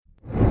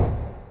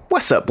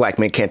What's up, Black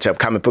Men Can't Jump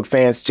comic book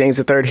fans? James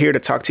III here to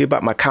talk to you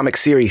about my comic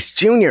series,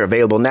 Junior,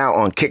 available now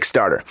on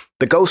Kickstarter.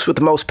 The ghost with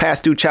the most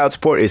past due child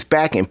support is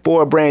back in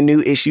 4 brand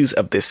new issues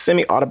of this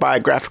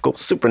semi-autobiographical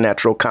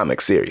supernatural comic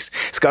series.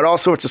 It's got all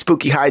sorts of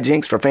spooky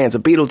hijinks for fans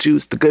of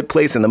Beetlejuice, The Good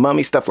Place, and The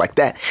Mummy, stuff like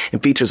that,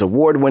 and features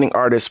award-winning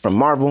artists from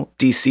Marvel,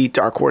 DC,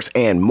 Dark Horse,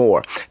 and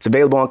more. It's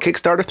available on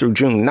Kickstarter through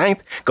June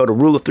 9th. Go to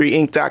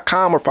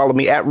rule3inc.com or follow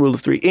me at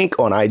rule3inc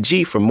on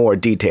IG for more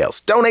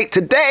details. Donate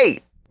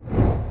today!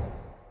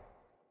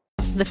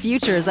 The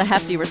future is a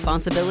hefty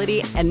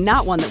responsibility and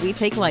not one that we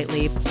take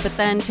lightly. But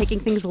then taking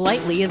things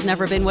lightly has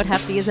never been what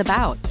Hefty is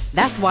about.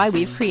 That's why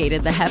we've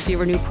created the Hefty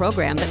Renew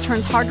program that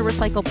turns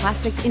hard-to-recycle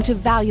plastics into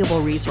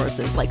valuable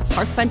resources like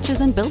park benches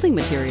and building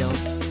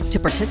materials. To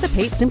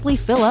participate, simply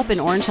fill up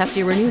an orange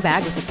Hefty Renew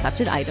bag with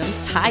accepted items,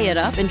 tie it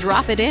up, and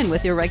drop it in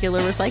with your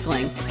regular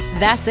recycling.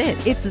 That's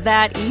it. It's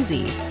that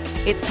easy.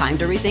 It's time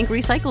to rethink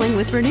recycling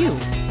with Renew.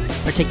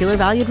 Particular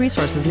valued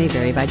resources may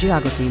vary by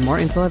geography. More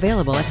info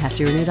available at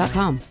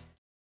heftyrenew.com.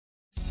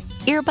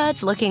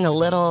 Earbuds looking a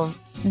little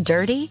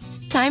dirty?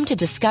 Time to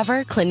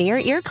discover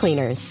Clinier ear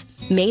cleaners.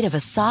 Made of a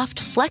soft,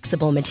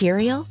 flexible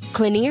material,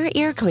 Clinier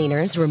ear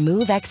cleaners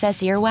remove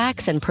excess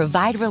earwax and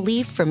provide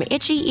relief from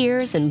itchy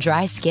ears and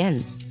dry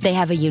skin. They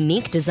have a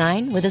unique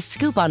design with a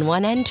scoop on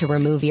one end to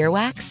remove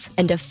earwax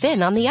and a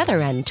fin on the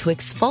other end to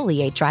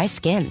exfoliate dry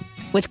skin.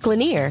 With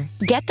Clinier,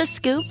 get the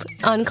scoop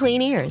on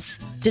clean ears.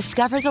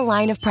 Discover the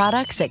line of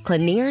products at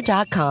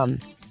Clinier.com.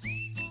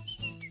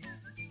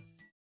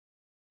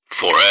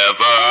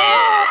 Forever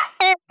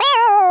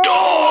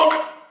Dog.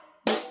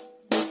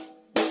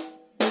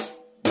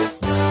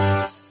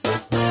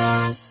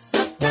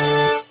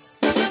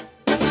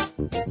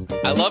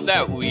 I love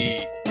that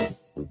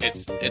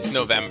it's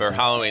November,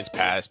 Halloween's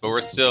passed, but we're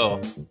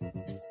still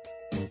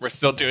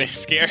doing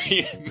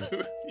scary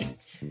movies.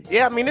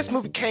 Yeah, I mean, this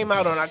movie came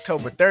out on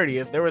October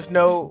 30th. There was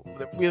no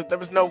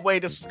way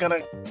this was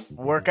gonna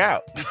work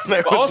out.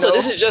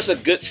 This is just a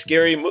good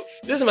scary movie.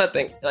 This is my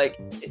thing. Like,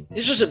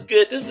 this is a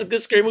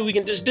good scary movie we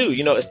can just do.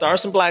 You know, it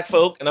stars some black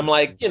folk, and I'm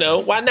like, you know,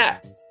 why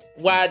not?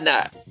 Why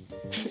not?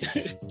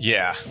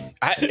 Yeah,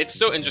 it's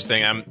so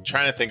interesting. I'm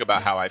trying to think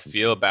about how I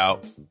feel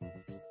about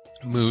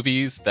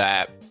movies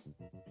that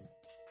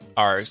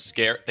are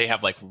scary. They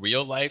have like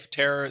real life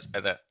terrors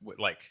that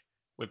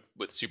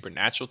with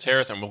supernatural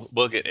terrors, and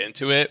we'll get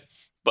into it.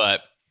 But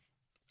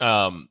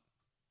I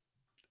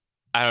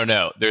don't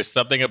know. There's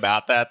something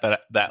about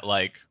that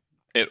like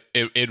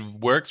it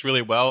works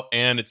really well,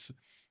 and it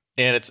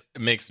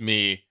makes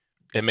me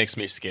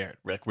scared,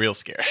 like real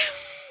scared.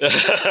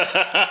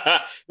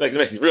 Like it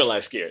makes me real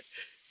life scared.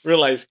 Real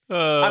life.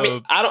 I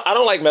mean, I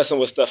don't like messing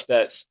with stuff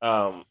that's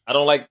I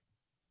don't like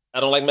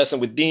messing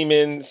with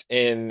demons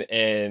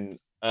and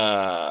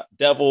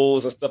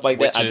devils and stuff like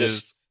that.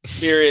 Witches.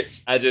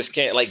 Spirits, I just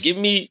can't. Like, give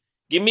me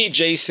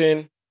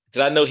Jason, because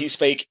I know he's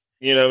fake.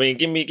 You know what I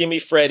mean? Give me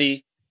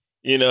Freddy.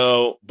 You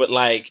know, but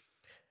like,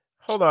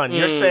 hold on,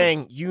 you're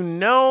saying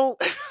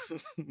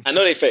I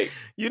know they fake.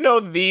 You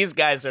know these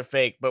guys are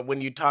fake, but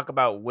when you talk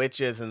about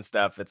witches and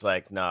stuff, it's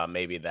like, nah,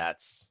 maybe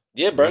that's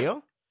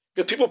real?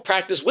 Because people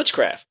practice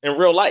witchcraft in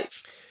real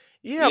life.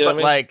 Yeah, you know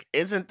but like,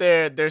 isn't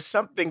there's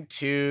something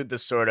to the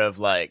sort of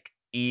like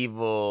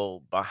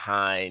evil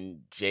behind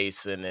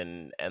Jason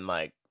and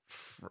like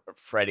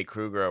Freddy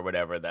Krueger or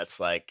whatever, that's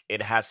like,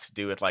 it has to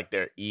do with like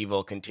their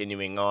evil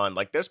continuing on.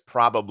 Like, there's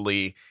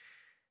probably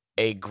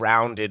a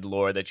grounded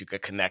lore that you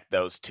could connect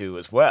those two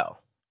as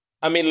well.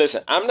 I mean,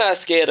 listen, I'm not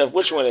scared of,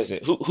 which one is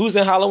it? Who's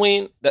in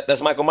Halloween?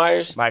 That's Michael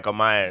Myers? Michael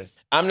Myers.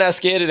 I'm not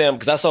scared of them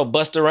because I saw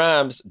Busta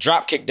Rhymes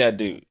drop kick that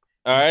dude.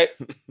 All right?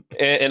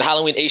 in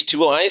Halloween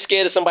H2O. I ain't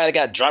scared of somebody that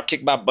got drop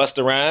kicked by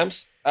Busta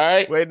Rhymes. All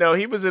right. Wait, no,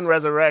 he was in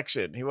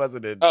Resurrection. He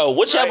wasn't in. Oh,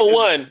 whichever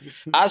one.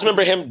 I just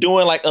remember him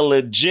doing like a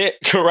legit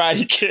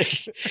karate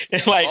kick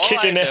and like All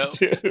kicking I that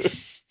dude.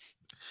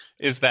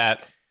 Is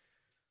that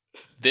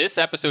this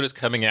episode is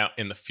coming out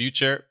in the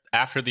future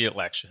after the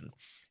election.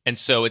 And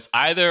so it's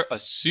either a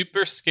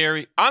super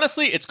scary.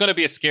 Honestly, it's going to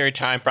be a scary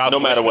time, probably.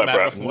 No matter what,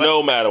 bro.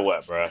 No matter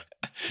what, bro.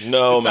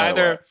 No it's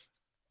matter what.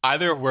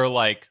 Either we're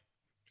like,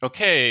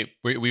 okay,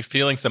 we're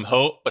feeling some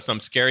hope, but some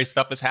scary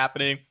stuff is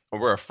happening, or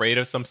we're afraid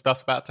of some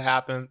stuff about to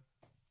happen,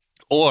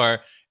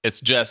 or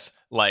it's just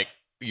like,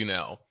 you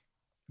know,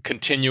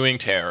 continuing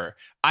terror.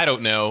 I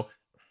don't know.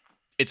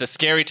 It's a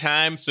scary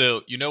time,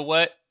 so you know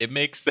what? It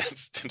makes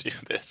sense to do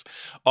this.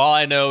 All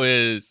I know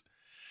is,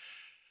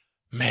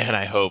 man,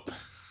 I hope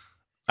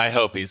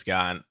he's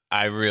gone.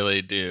 I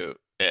really do,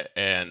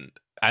 and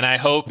I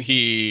hope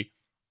he.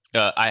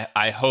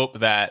 I hope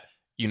that,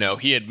 you know,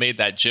 he had made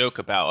that joke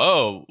about,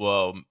 oh,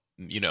 well,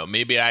 you know,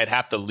 maybe I'd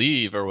have to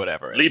leave or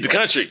whatever. Leave the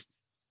country.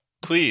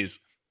 Please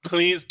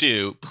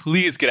do.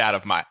 Please get out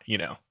of my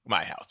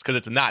house, because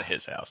it's not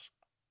his house.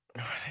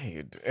 What are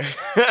you doing?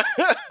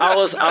 I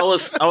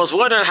was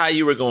wondering how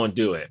you were going to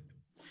do it.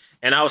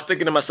 And I was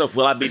thinking to myself,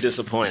 will I be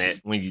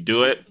disappointed when you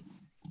do it?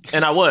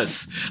 And I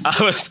was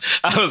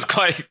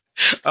quite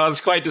I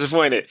was quite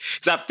disappointed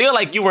because I feel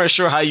like you weren't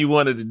sure how you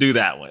wanted to do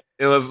that one.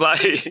 It was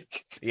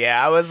like,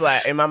 yeah, I was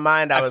like, in my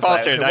mind, I was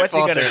faltered, like, what's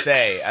he gonna faltered.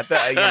 say? I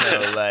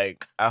thought,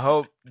 like, I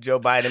hope Joe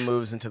Biden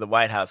moves into the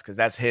White House because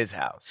that's his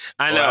house.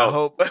 I Or know. I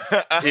hope.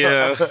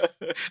 Yeah,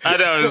 I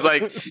know. It's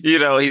like,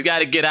 he's got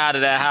to get out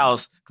of that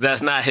house because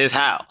that's not his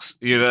house.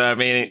 You know what I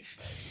mean?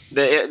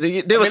 There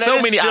were so that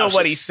is many still options.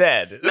 what he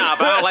said. Nah,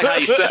 but I don't like how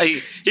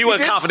he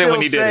wasn't did confident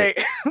when he still did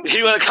it.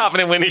 He wasn't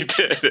confident when he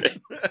did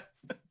it.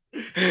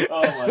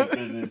 Oh my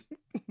goodness.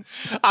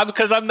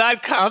 Because I'm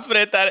not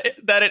confident that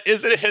it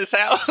isn't his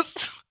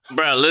house.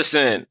 Bro,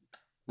 listen,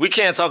 we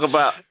can't talk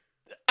about.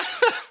 I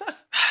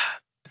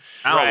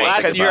don't Right, want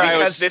to because talk about it.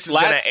 because this is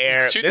gonna air.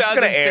 This is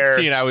gonna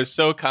 2016, air. I was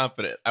so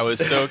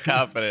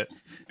confident.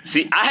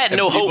 See, I had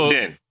no people- hope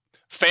then.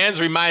 Fans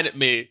reminded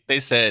me. They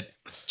said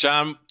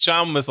John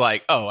was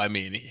like, "Oh, I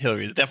mean,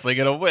 Hillary's definitely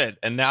gonna win,"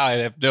 and now I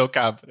have no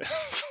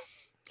confidence.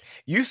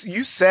 You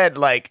said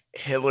like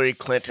Hillary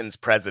Clinton's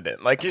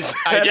president. Like you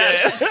said.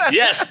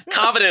 Yes,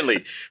 confidently.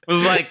 It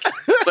was like,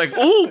 it's like,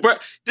 ooh, bro.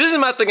 This is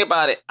my thing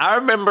about it. I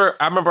remember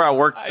I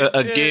worked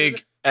a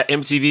gig at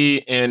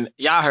MTV, and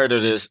y'all heard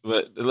of this,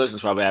 but the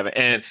listeners probably haven't.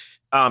 And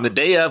the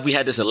day of, we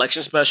had this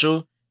election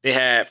special. They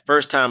had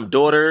first-time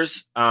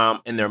daughters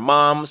and their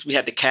moms. We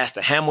had to cast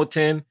a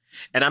Hamilton.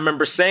 And I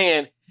remember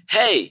saying,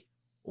 hey,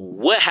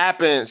 what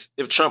happens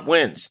if Trump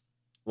wins?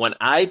 When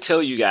I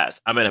tell you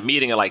guys, I'm in a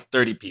meeting of like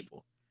 30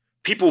 people.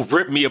 People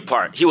rip me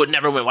apart. He would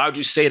never win. Why would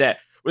you say that?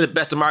 We're the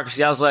best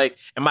democracy. I was like,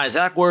 and my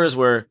exact words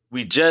were,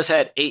 we just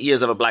had 8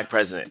 years of a black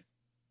president.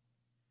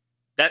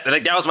 That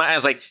was my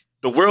answer. Like,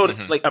 the world,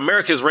 like,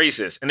 America's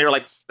racist. And they were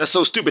like, that's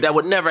so stupid. That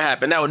would never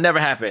happen. That would never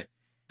happen.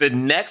 The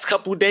next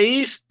couple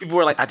days, people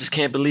were like, I just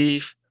can't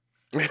believe.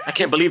 I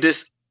can't believe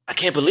this. I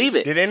can't believe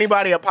it. Did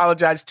anybody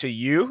apologize to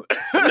you?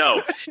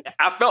 No.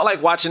 I felt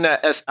like watching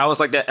that. I was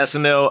like that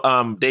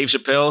SNL Dave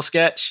Chappelle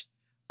sketch.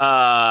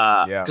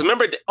 Yeah. Because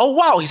remember, oh,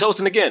 wow, he's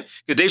hosting again.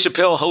 Because Dave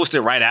Chappelle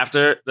hosted right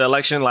after the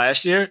election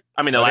last year.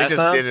 I mean, the last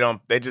time. Did it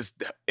on.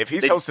 If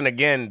he's hosting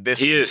again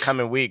this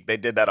coming week, they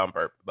did that on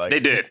purpose. Like, they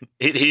did.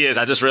 He is.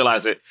 I just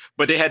realized it.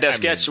 But they had that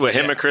sketch with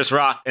him and Chris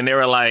Rock, and they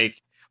were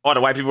like, all the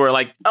white people were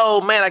like,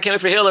 oh man, I can't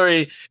wait for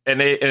Hillary. And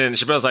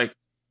Chappelle's like,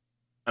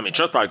 I mean,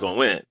 Trump's probably going to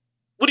win.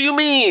 What do you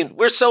mean?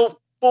 We're so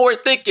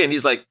forward thinking.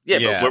 He's like, yeah,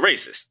 but we're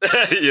racist.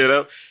 You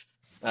know?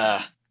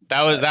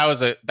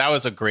 That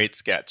was a great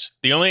sketch.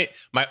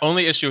 My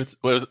only issue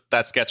with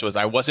that sketch was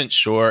I wasn't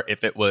sure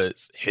if it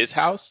was his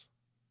house.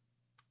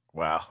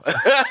 Wow.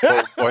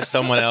 or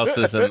someone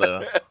else's in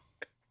the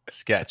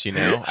sketch, you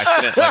know? I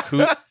couldn't, like,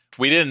 who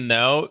we didn't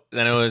know.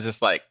 Then it was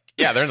just like,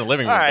 yeah, they're in the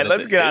living room. All right,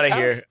 let's get out of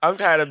here. I'm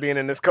tired of being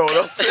in this cold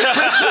open.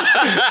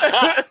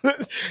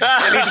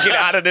 I need to get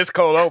out of this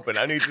cold open.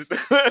 I need to.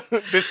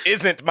 This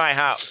isn't my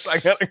house. I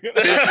gotta get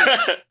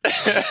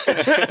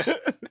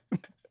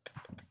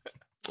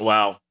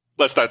Wow.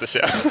 Let's start the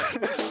show.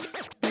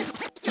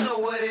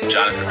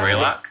 Jonathan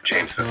Braylock,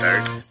 James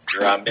III,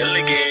 Drum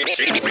Milligan.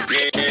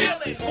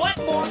 What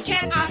more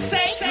can I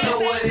say? You know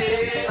what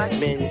it is. Black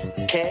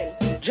men can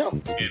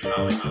jump.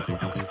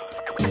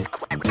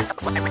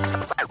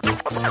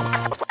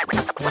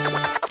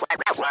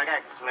 Black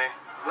actors, man.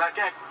 Black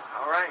actors.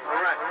 All right.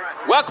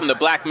 Welcome to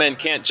Black Men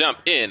Can't Jump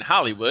in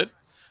Hollywood.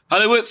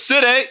 Hollywood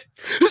City.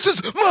 This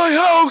is my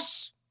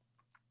house.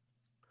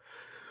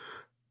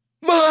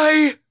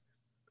 My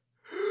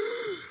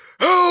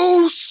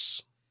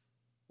house.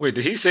 Wait,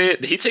 did he say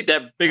it? Did he take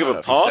that big of I a don't know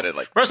if he pause? said it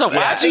like- First off,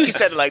 I think he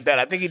said it like that.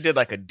 I think he did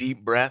like a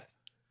deep breath.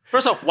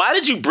 First off, why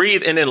did you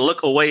breathe and then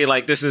look away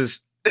like this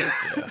is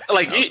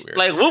like that was weird.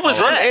 like what was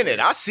I'm that? in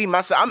it. I see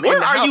myself. I'm Where in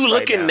the are house you right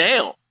looking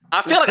now?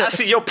 I feel like I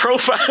see your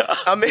profile.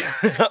 I'm in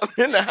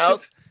the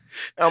house.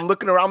 I'm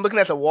looking around. I'm looking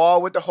at the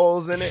wall with the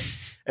holes in it,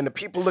 and the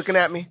people looking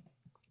at me.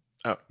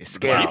 Oh, It's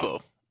scary.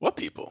 People. What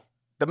people?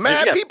 The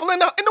mad Yeah. people in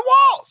the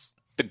walls.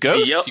 The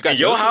ghosts? Yo- You got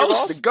your ghosts in your house?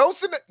 walls? The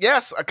ghosts in it.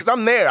 Yes, because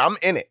I'm there. I'm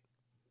in it.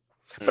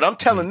 But I'm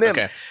telling them.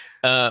 Okay.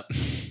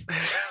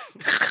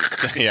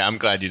 Yeah, I'm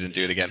glad you didn't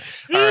do it again.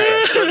 All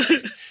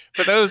right.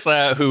 For those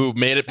who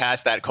made it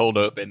past that cold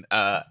open,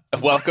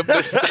 welcome.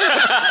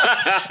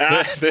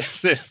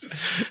 This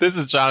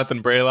is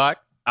Jonathan Braylock.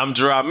 I'm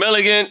Gerard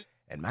Milligan.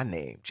 And my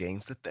name,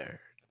 James III.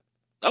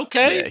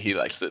 Okay. Yeah, he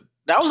likes to.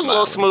 That was a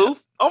little smooth.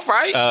 All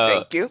right.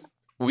 Thank you.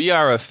 We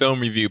are a film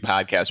review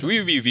podcast. We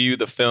review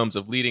the films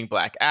of leading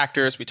black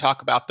actors. We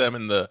talk about them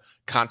in the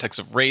context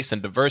of race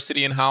and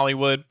diversity in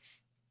Hollywood.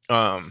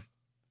 And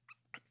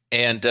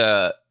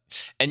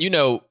you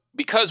know,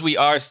 because we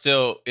are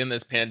still in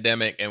this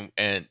pandemic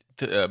and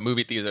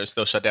movie theaters are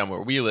still shut down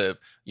where we live,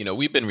 you know,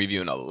 we've been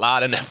reviewing a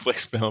lot of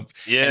Netflix films.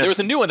 Yeah. And there was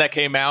a new one that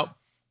came out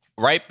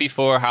right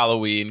before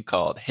Halloween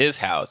called His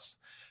House.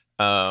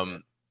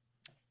 And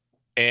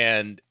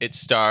it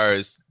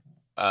stars,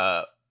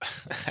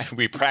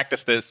 we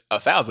practiced this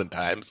 1,000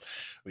 times,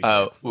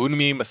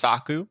 Unmi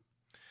Masaku.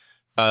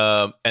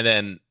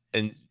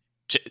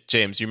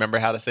 James, you remember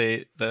how to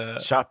say the...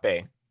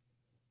 Chape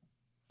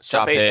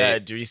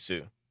Chape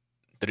Drisu.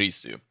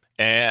 Drisu.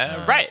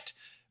 Right.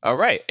 All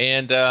right.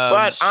 And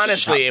but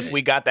honestly, if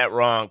we got that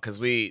wrong, because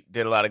we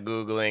did a lot of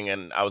Googling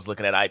and I was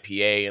looking at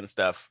IPA and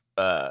stuff,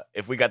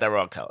 if we got that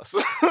wrong, tell us.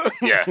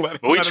 Yeah.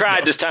 But we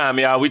tried this time,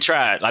 y'all. We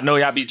tried. I know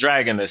y'all be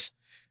dragging this.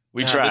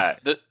 We tried.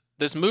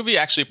 This movie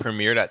actually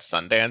premiered at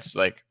Sundance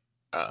like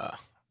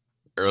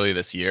early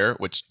this year,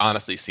 which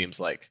honestly seems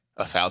like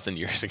 1,000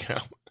 years ago.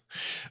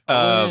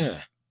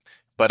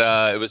 But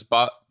it was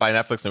bought by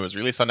Netflix and it was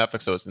released on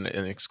Netflix, so it was an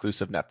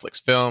exclusive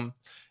Netflix film.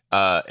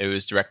 It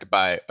was directed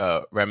by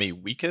Remy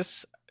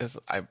Weekes.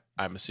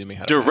 I'm assuming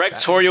how to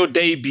directorial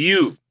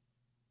debut.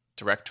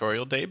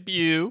 Directorial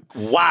debut.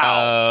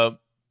 Wow.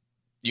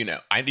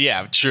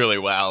 Truly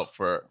wow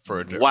for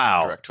a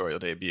directorial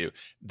debut.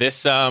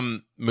 This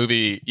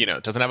movie,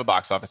 doesn't have a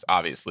box office,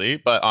 obviously,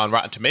 but on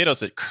Rotten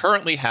Tomatoes, it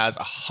currently has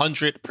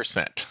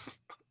 100%.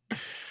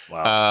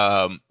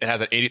 Wow. It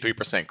has an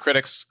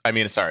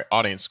 83%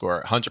 audience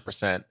score,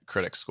 100%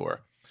 critic score.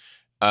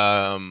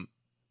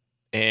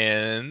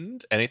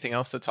 And anything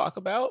else to talk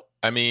about?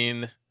 I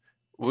mean,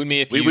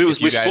 if you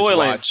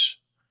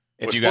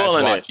guys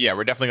watch, yeah,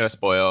 we're definitely going to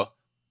spoil.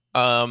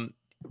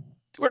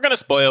 We're going to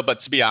spoil, but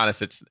to be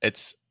honest,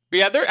 there's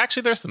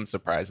some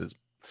surprises.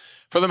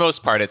 For the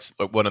most part, it's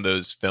one of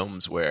those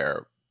films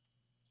where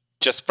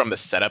just from the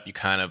setup, you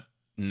kind of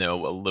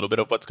know a little bit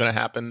of what's going to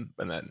happen.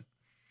 And then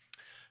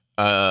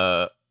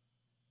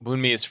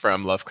Moonme is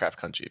from Lovecraft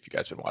Country, if you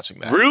guys have been watching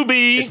that.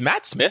 Ruby! Is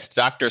Matt Smith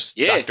Doctor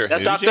Who?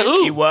 That's Doctor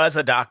Who. He was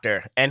a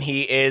doctor, and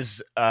he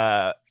is...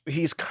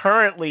 he's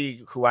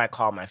currently who I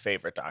call my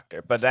favorite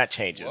doctor, but that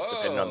changes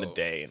depending on the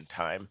day and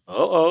time.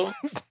 Uh-oh.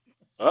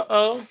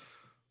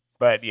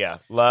 But yeah,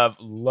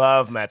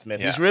 love Matt Smith.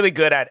 Yeah. He's really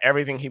good at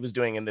everything he was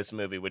doing in this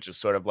movie, which is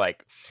sort of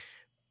like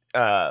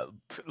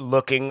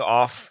looking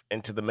off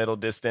into the middle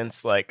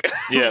distance, like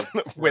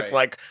with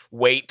like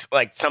weight,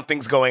 like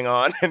something's going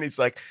on, and he's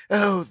like,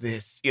 oh,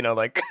 this,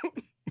 like.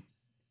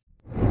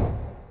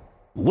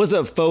 What's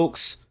up,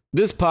 folks?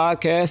 This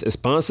podcast is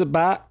sponsored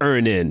by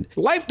Earnin.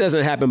 Life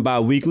doesn't happen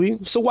bi-weekly,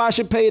 so why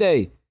should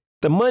payday?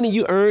 The money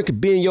you earn could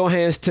be in your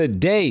hands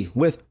today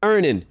with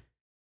Earnin.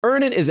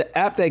 Earnin is an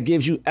app that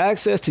gives you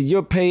access to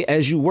your pay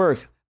as you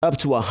work, up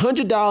to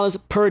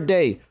 $100 per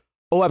day,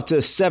 or up to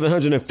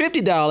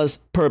 $750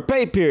 per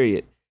pay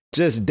period.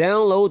 Just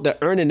download the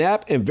Earnin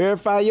app and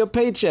verify your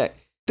paycheck.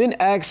 Then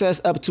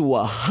access up to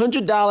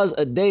 $100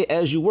 a day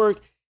as you work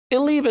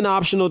and leave an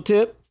optional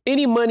tip.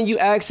 Any money you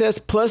access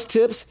plus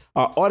tips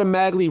are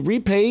automatically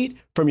repaid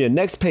from your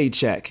next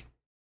paycheck.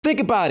 Think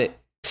about it.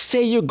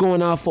 Say you're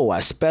going out for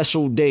a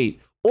special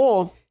date,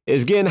 or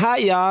it's getting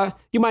hot, y'all.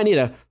 You might need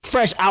a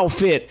fresh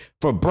outfit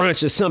for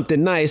brunch or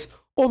something nice,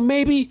 or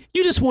maybe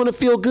you just want to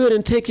feel good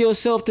and take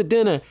yourself to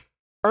dinner.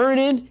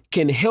 Earnin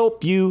can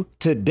help you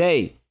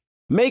today.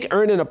 Make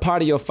Earnin a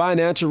part of your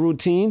financial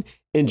routine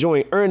and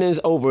join Earnin's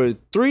over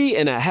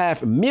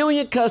 3.5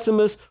 million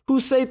customers who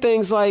say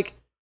things like,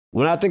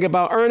 when I think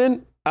about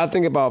Earnin, I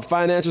think about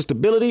financial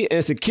stability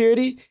and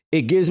security.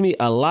 It gives me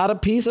a lot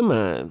of peace of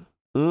mind.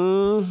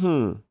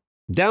 Download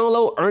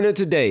Earnin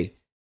today.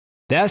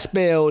 That's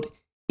spelled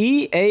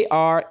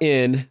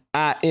EARNIN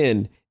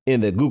in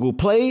the Google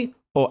Play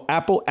or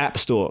Apple App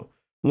Store.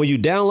 When you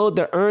download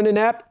the Earnin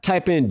app,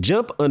 type in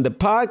Jump Under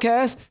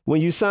Podcast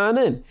when you sign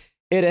in.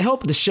 It'll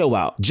help the show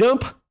out.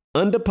 Jump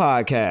Under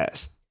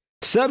Podcast.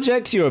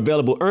 Subject to your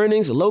available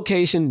earnings,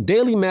 location,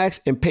 daily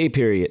max, and pay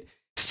period.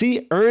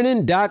 See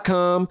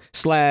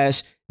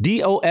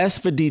earnin.com/DOS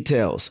for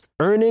details.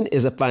 Earnin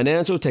is a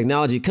financial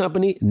technology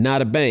company,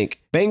 not a bank.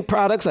 Bank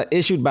products are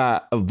issued by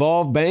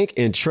Evolve Bank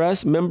and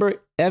Trust, member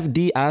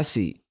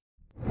FDIC.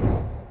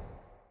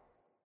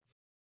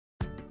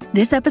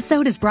 This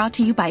episode is brought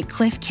to you by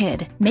Cliff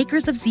Kid,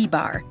 makers of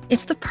Z-Bar.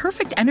 It's the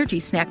perfect energy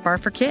snack bar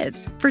for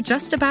kids, for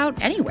just about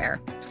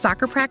anywhere.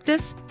 Soccer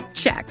practice?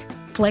 Check.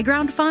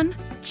 Playground fun?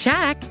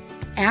 Check.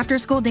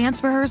 After-school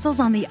dance rehearsals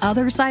on the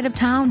other side of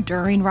town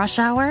during rush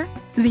hour?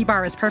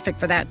 Z-Bar is perfect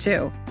for that,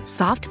 too.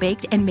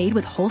 Soft-baked and made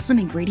with wholesome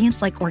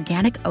ingredients like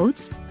organic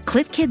oats,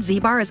 Cliff Kid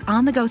Z-Bar is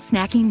on-the-go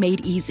snacking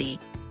made easy.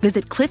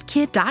 Visit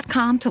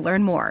cliffkid.com to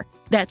learn more.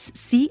 That's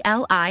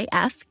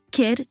CLIF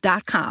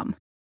kid.com.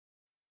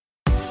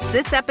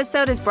 This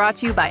episode is brought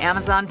to you by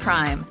Amazon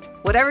Prime.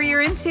 Whatever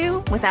you're into,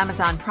 with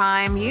Amazon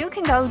Prime, you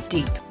can go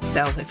deep.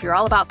 So if you're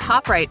all about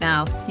pop right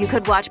now, you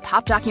could watch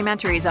pop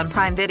documentaries on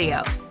Prime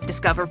Video,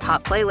 discover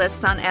pop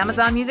playlists on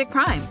Amazon Music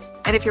Prime.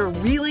 And if you're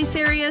really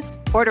serious,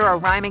 order a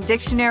rhyming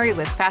dictionary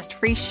with fast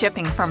free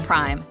shipping from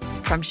Prime.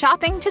 From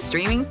shopping to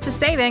streaming to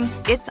saving,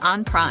 it's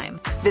on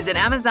Prime. Visit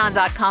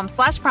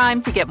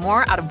Amazon.com/Prime to get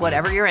more out of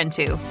whatever you're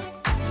into.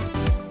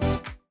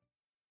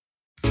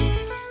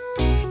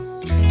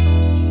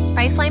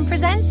 Priceline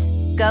presents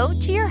Go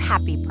to Your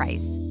Happy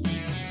Price.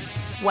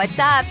 What's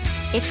up?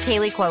 It's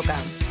Kaylee Cuoco.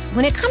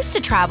 When it comes to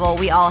travel,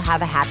 we all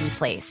have a happy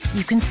place.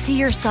 You can see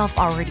yourself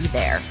already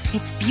there.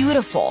 It's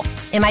beautiful.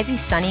 It might be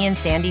sunny and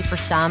sandy for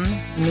some,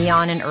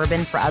 neon and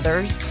urban for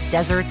others,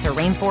 deserts or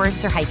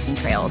rainforests or hiking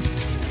trails.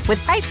 With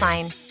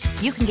Priceline,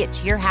 you can get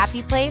to your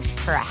happy place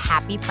for a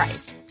happy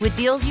price with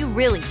deals you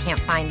really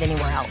can't find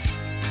anywhere else.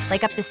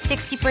 like up to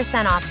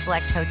 60% off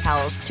select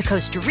hotels to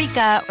Costa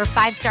Rica or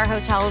 5-star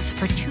hotels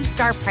for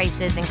 2-star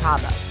prices in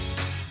Cabo.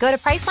 Go to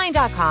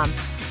Priceline.com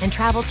and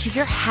travel to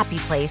your happy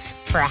place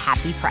for a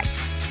happy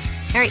price.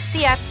 All right,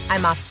 see ya.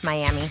 I'm off to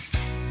Miami.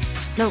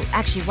 No,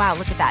 actually, wow,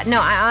 look at that.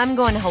 No, I'm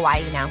going to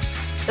Hawaii now.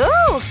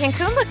 Ooh,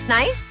 Cancun looks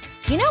nice.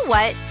 You know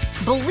what?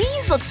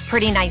 Belize looks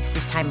pretty nice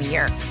this time of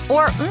year.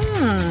 Or,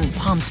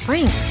 Palm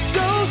Springs.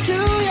 Go to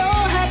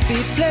your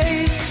happy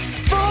place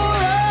for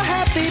a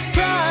happy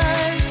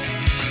price.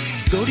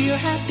 Go to your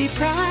happy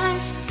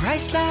price,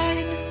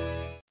 Priceline.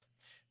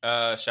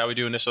 Shall we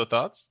do initial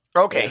thoughts?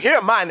 Okay, here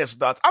are my initial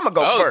thoughts. I'm going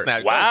to go first.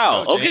 Snap.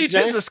 Wow. Go, Okay, James.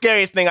 This is the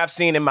scariest thing I've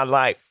seen in my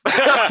life.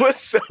 I was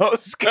so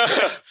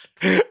scared.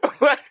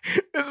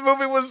 This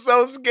movie was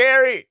so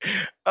scary.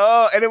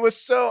 Oh, and it was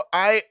so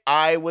I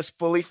was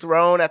fully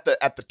thrown at the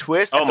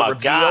twist, at the reveal,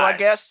 God. I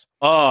guess.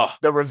 Oh.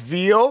 The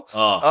reveal.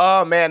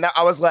 Oh man,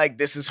 I was like,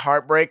 this is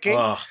heartbreaking.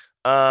 Oh.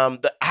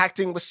 The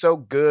acting was so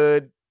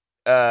good.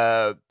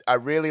 I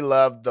really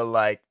loved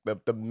the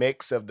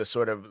mix of the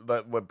sort of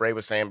what Bray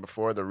was saying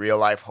before, the real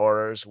life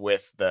horrors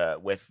with the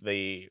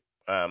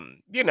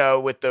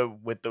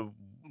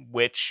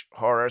witch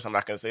horrors. I'm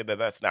not going to say that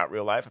that's not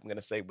real life. I'm going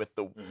to say with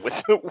the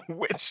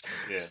witch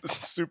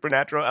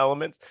supernatural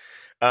elements.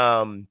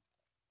 I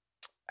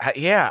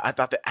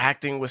thought the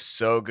acting was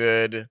so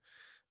good.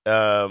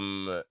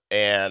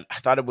 And I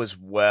thought it was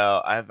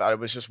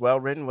just well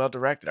written, well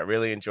directed. I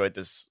really enjoyed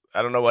this.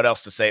 I don't know what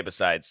else to say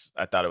besides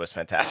I thought it was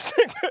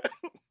fantastic.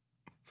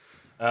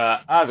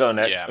 I'll go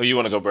next. Yeah. Oh, you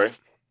want to go, Bray?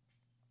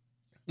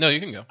 No, you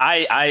can go.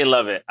 I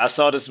love it. I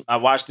saw this. I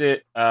watched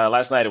it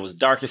last night. It was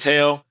dark as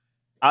hell.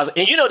 And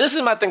this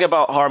is my thing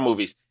about horror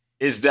movies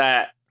is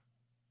that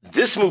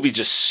this movie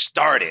just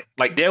started.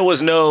 Like there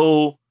was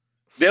no.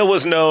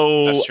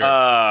 That's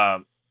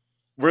true.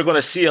 We're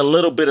gonna see a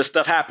little bit of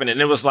stuff happen,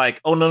 and it was like,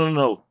 oh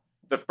no.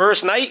 The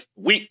first night,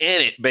 we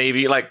in it,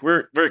 baby. Like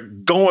we're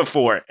going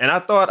for it. And I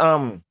thought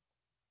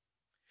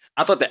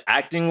the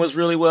acting was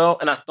really well,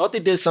 and I thought they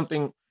did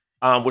something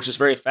which is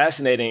very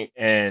fascinating.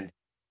 And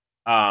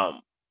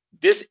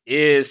this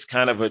is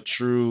kind of a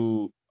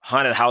true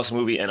haunted house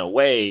movie in a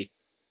way,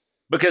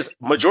 because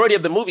majority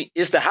of the movie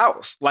is the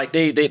house. Like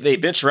they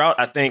venture out,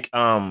 I think,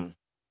 a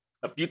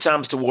few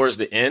times towards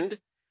the end,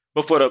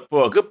 but for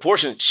a good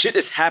portion, shit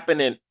is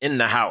happening in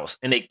the house,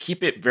 and they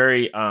keep it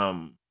very.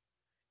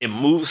 It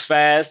moves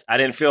fast. I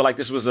didn't feel like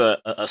this was a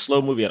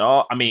slow movie at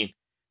all. I mean,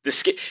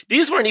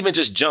 these weren't even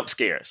just jump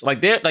scares.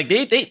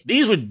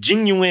 These were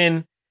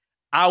genuine.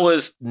 I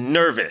was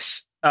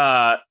nervous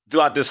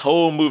throughout this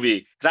whole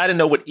movie because I didn't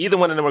know what either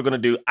one of them were going to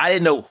do. I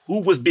didn't know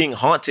who was being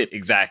haunted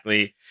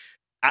exactly.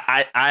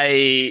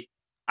 I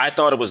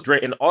thought it was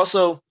great. And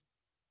also,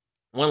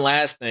 one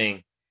last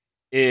thing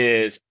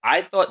is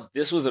I thought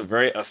this was a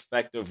very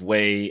effective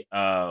way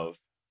of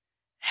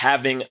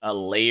having a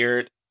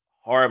layered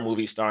horror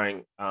movie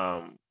starring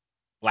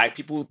Black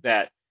people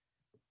that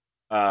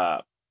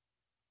the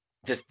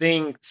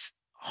things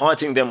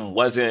haunting them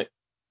wasn't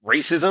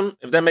racism,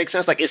 if that makes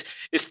sense. Like it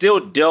still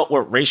dealt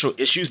with racial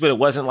issues, but it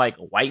wasn't like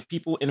white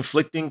people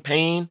inflicting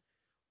pain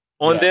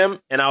on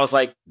them. And I was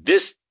like,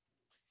 this,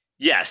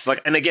 yes.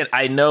 Like, and again,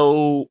 I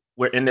know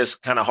we're in this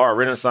kind of horror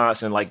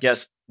renaissance, and like,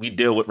 yes, we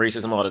deal with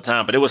racism all the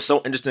time, but it was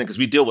so interesting because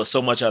we deal with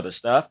so much other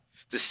stuff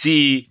to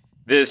see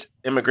this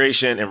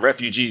immigration and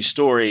refugee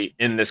story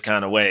in this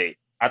kind of way.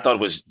 I thought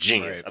it was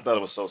genius. Right. I thought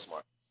it was so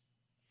smart.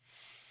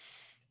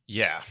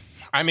 Yeah.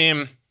 I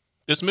mean,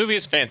 this movie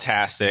is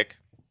fantastic.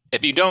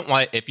 If you don't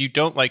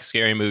like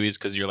scary movies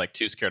because you're like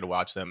too scared to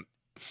watch them,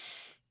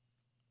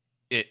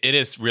 it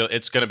is real.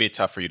 It's going to be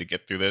tough for you to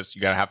get through this.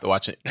 You got to have to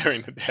watch it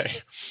during the day.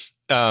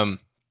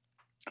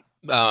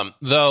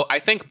 Though I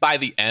think by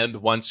the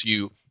end, once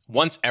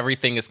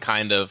everything is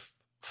kind of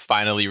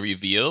finally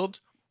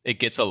revealed, it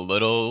gets a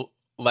little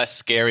less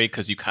scary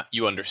because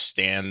you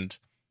understand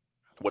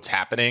what's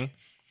happening.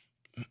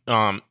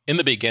 In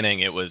the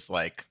beginning, it was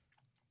like,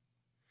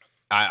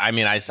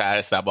 I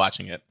stopped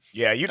watching it.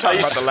 Yeah, you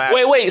talking about the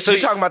last... Wait, so...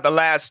 You're talking about the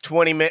last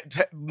 20 minutes,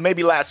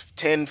 maybe last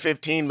 10,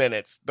 15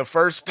 minutes. The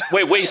first hour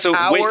so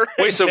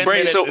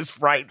Bray, is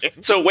frightening.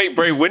 So wait,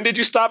 Bray, when did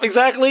you stop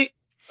exactly?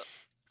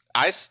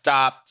 I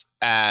stopped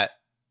at...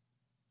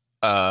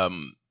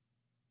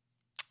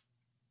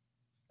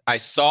 I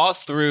saw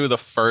through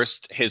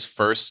his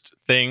first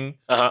thing.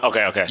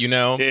 Okay. You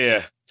know?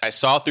 Yeah. I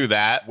saw through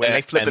that. When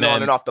they flip it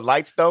on and off the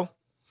lights, though?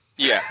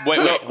 Yeah.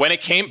 When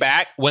it came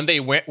back, when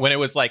it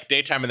was like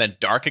daytime and then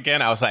dark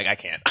again, I was like, I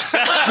can't.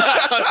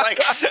 I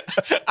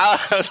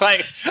was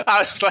like, all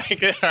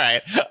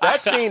right.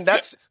 That scene, I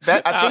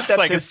think that's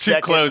like his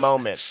second close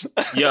moment.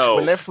 Yo.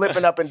 When they're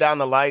flipping up and down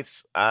the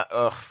lights,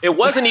 It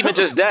wasn't even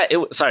just that.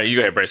 Sorry, you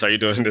go ahead, Brace. Are you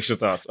doing initial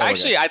thoughts?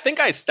 Actually, I think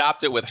I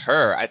stopped it with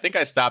her. I think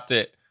I stopped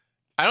it.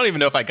 I don't even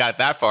know if I got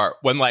that far.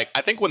 When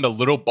the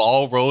little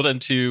ball rolled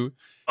into...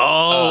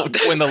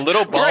 when the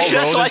little ball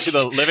rolled into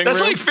the living room,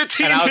 like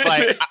 15 and I was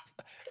minutes.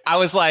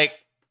 like,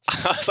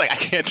 I was like, I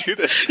can't do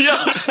this. Yeah.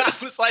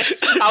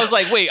 I was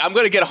like, wait, I'm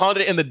gonna get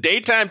haunted in the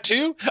daytime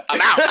too?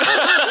 I'm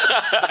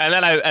out.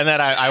 and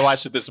then I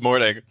watched it this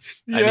morning.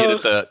 Yeah. I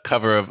needed the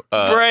cover of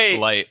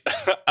Light.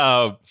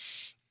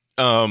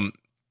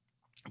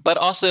 But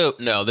also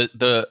no,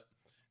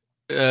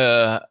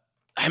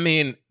 I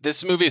mean,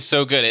 this movie is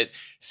so good.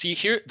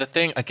 Here the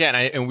thing again,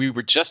 and we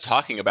were just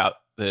talking about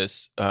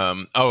this.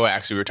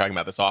 Actually, we were talking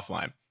about this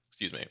offline.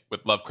 Excuse me,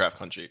 with Lovecraft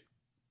Country,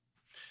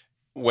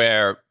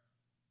 where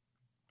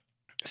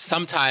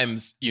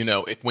sometimes,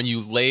 if when you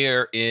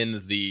layer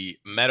in the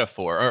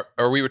metaphor,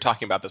 or we were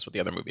talking about this with the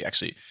other movie,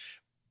 actually,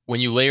 when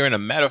you layer in a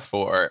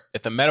metaphor,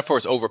 if the metaphor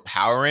is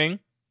overpowering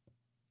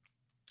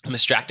and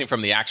distracting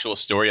from the actual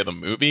story of the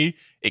movie,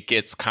 it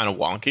gets kind of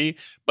wonky.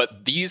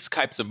 But these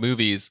types of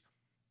movies,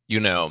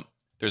 there's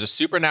a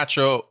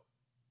supernatural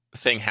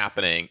thing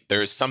happening.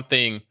 There's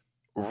something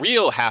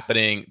real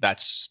happening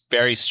that's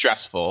very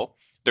stressful.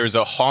 There's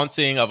a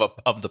haunting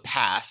of the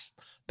past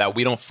that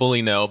we don't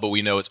fully know, but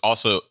we know it's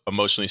also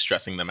emotionally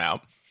stressing them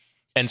out.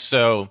 And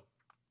so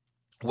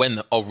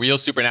when a real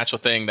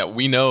supernatural thing that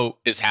we know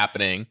is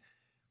happening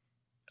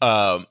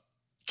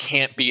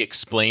can't be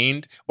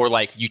explained, or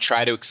like you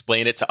try to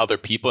explain it to other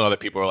people and other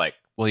people are like,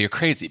 well, you're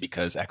crazy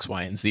because X,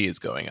 Y, and Z is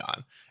going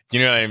on. You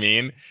know what I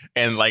mean?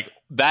 And like,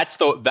 that's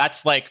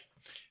like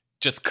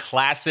just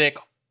classic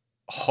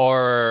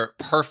horror,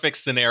 perfect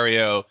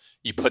scenario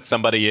you put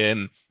somebody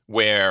in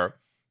where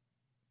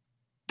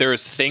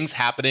there's things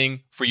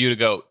happening for you to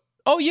go,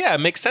 oh yeah,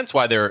 it makes sense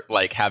why they're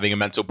like having a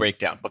mental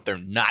breakdown, but they're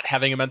not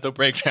having a mental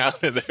breakdown.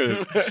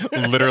 There's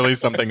literally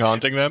something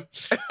haunting them.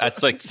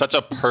 That's like such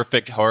a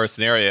perfect horror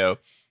scenario.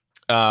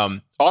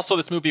 Also,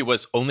 this movie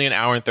was only an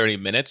hour and 30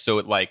 minutes, so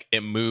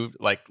it moved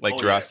like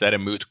Gerard said, it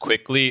moved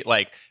quickly,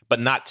 but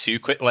not too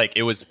quick. Like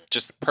it was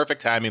just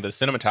perfect timing. The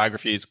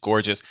cinematography is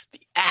gorgeous.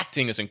 The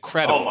acting is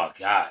incredible. Oh my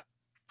God.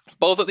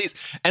 Both of these.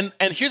 And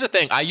here's the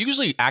thing. I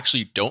usually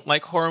actually don't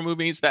like horror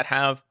movies that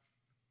have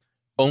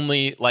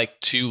only like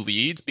two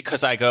leads,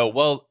 because I go,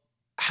 well,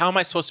 how am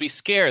I supposed to be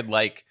scared?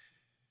 Like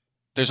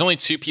there's only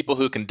two people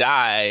who can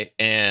die,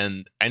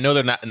 and I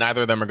know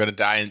neither of them are going to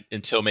die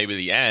until maybe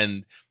the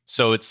end.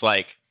 So it's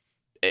like,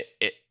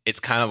 it's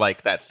kind of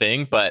like that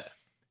thing, but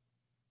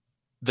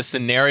the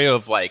scenario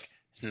of like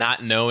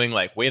not knowing,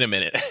 like, wait a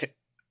minute,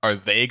 are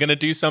they going to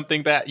do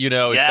something that,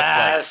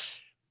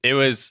 yes,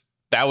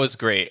 that was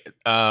great.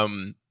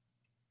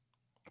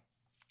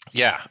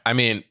 Yeah. I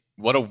mean,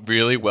 what a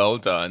really well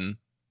done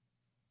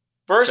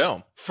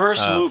film.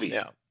 First movie.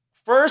 Yeah.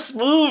 First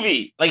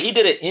movie. Like he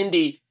did an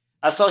indie.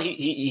 I saw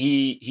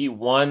he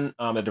won,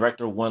 the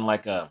director won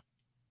like a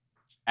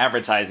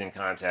advertising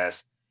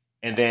contest.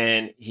 And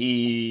then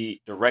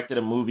he directed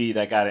a movie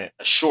that got a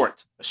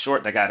short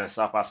that got in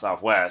South by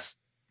Southwest.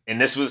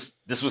 And this was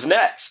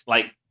next.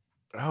 Like,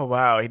 oh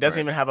wow, he doesn't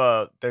even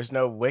have there's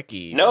no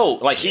wiki. No,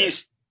 like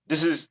this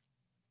is,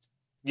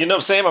 you know what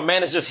I'm saying? My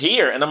man is just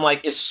here, and I'm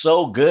like, it's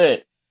so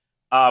good.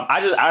 I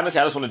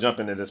just want to jump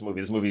into this movie.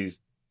 This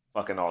movie's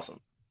fucking awesome.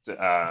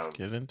 Let's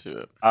get into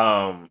it.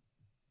 I'm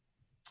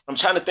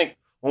trying to think.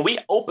 When we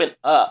open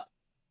up,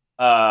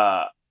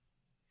 are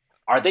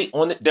they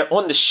they're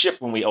on the ship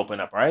when we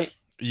open up, right?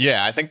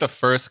 Yeah, I think the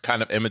first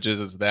kind of images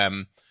is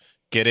them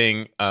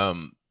getting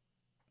onto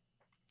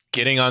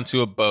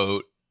a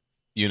boat,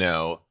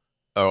 and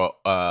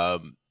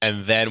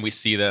then we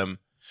see them,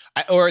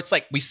 or it's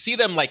like we see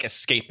them like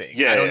escaping.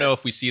 Yeah, I don't know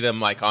if we see them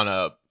like on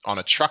a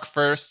truck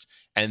first,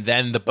 and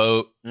then the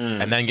boat,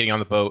 and then getting on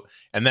the boat,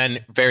 and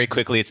then very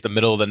quickly it's the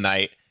middle of the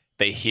night.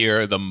 They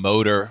hear the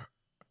motor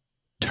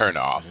turn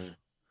off. Mm-hmm.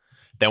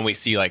 Then we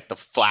see like the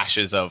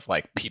flashes of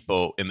like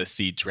people in the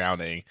sea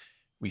drowning.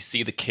 We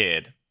see the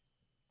kid.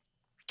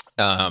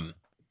 And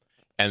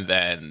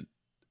then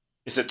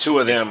it's the two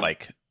of them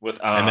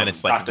and then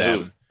it's like Dr.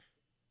 them.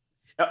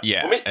 Who.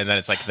 Yeah. And then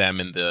it's like them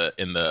in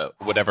the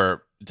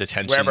whatever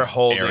detention wherever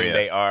holding area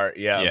they are.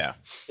 Yeah. Yeah.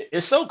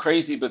 It's so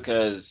crazy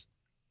because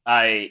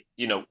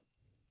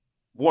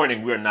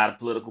warning, we're not a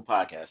political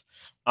podcast.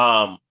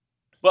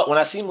 But when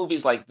I see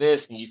movies like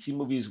this, and you see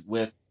movies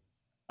with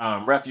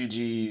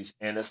refugees,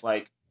 and it's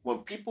like when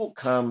people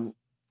come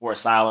for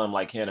asylum,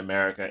 like here in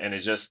America, and it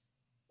just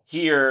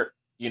hear,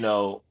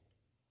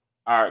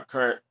 our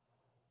current,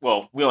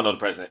 well, we don't know the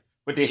president,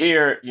 but to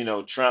hear,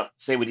 Trump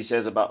say what he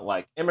says about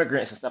like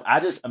immigrants and stuff, I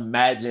just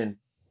imagine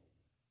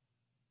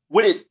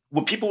what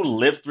people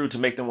lived through to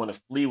make them want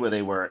to flee where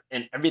they were,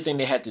 and everything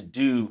they had to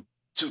do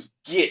to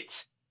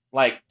get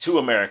like to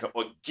America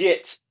or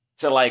get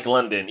to like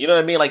London. You know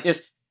what I mean? Like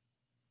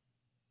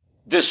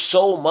there's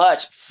so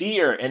much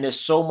fear and there's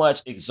so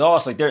much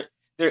exhaust. Like there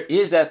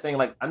is that thing.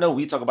 Like I know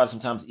we talk about it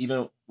sometimes,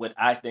 even with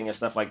acting and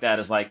stuff like that.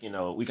 It's like,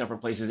 we come from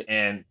places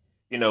and,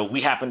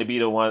 we happen to be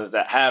the ones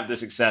that have the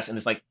success, and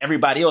it's like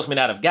everybody else may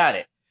not have got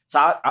it. So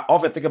I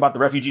often think about the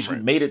refugees who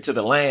made it to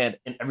the land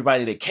and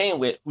everybody they came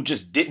with who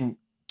just didn't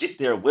get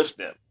there with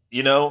them.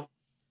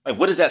 Like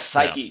what is that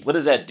psyche? Yeah. What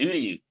does that do to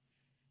you?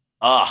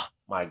 Oh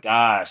my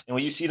gosh. And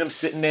when you see them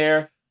sitting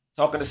there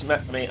talking to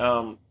Matt,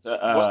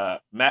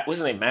 what's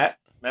his name? Matt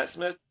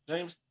Smith,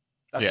 James?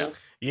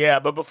 Yeah,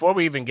 but before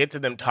we even get to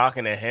them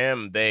talking to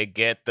him, they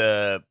get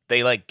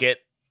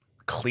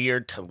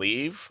cleared to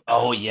leave.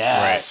 Oh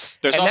yes. Right.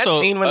 There's and also that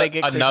scene when they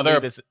get another.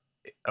 cleared to leave is,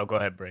 go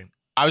ahead, Brain.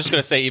 I was just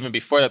gonna say even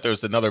before that, there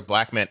was another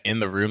black man in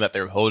the room that they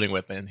were holding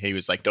with, and he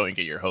was like, "Don't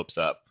get your hopes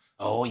up."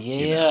 Oh yeah.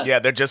 You know? Yeah,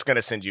 they're just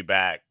gonna send you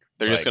back.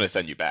 They're just gonna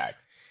send you back.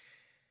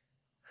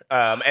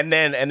 And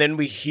then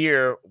we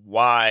hear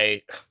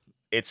why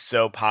it's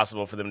so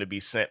possible for them to be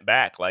sent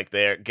back. Like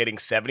they're getting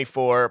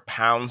 74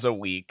 pounds a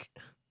week.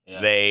 Yeah.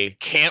 They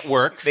can't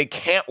work. They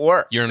can't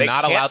work. You're they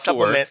not allowed to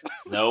work.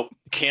 Nope.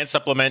 Can't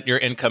supplement your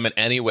income in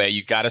any way.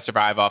 You got to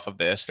survive off of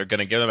this. They're going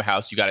to give them a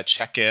house. You got to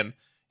check in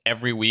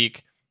every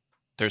week.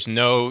 There's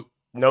there's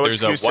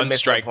excuse a one to miss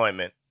strike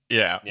appointment.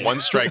 Yeah, one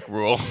strike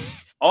rule.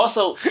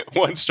 Also,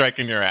 one strike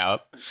and you're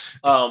out.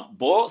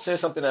 Boyle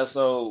says something that's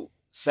so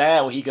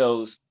sad when he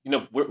goes,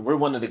 we're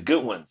one of the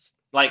good ones.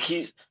 Like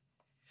he's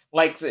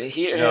like to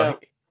hear him.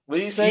 What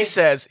did he say?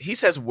 He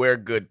says we're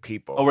good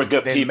people. Oh, we're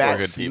good then people.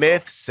 Matt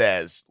Smith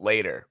says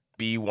later,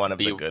 be one of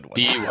the good ones.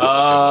 Be one of the good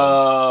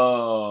ones.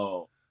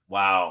 Oh,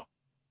 wow.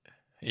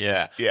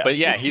 Yeah. But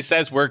yeah, he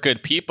says we're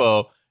good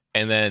people,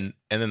 and then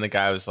the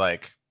guy was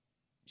like,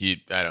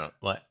 I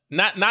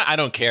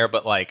don't care,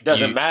 but like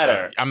doesn't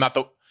matter. I'm not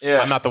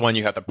the one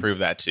you have to prove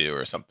that to,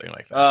 or something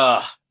like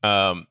that.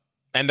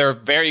 And they're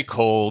very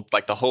cold.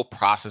 Like the whole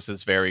process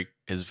is very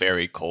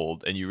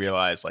cold, and you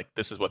realize like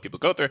this is what people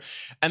go through.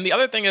 And the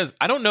other thing is,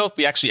 I don't know if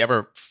we actually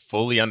ever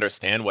fully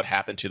understand what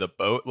happened to the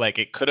boat. Like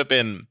it could have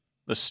been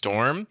the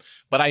storm,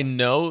 but I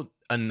know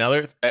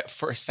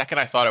for a second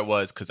I thought it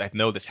was, because I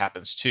know this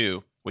happens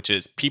too, which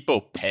is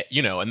people pay,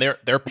 and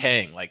they're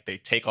paying, like they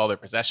take all their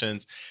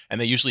possessions and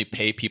they usually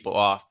pay people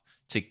off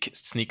to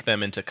sneak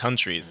them into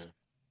countries,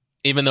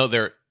 even though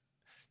they're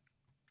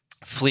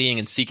fleeing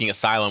and seeking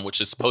asylum,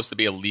 which is supposed to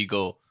be a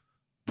legal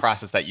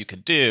process that you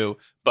could do.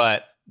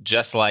 But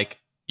just like,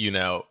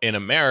 in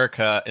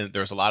America, and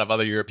there's a lot of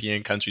other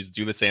European countries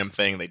do the same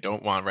thing. They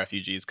don't want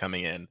refugees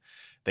coming in.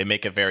 They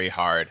make it very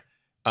hard.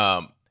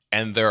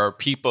 And there are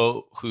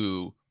people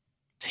who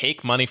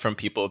take money from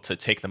people to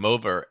take them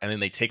over, and then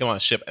they take them on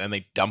a ship and then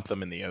they dump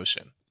them in the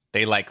ocean.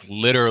 They like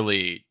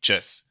literally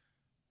just,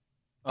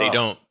 they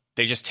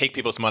just take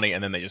people's money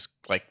and then they just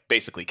like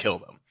basically kill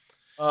them.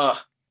 So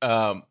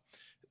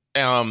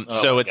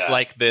it's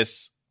like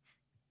this.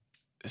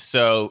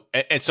 So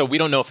we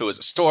don't know if it was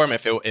a storm,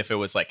 if it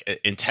was like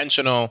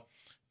intentional,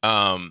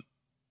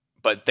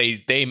 but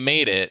they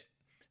made it.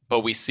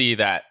 But we see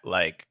that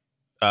like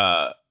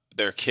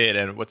their kid,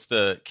 and what's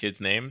the kid's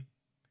name?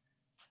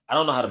 I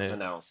don't know how to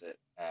pronounce it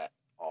at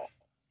all.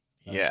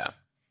 Yeah,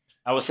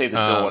 I would say the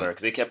daughter,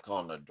 because they kept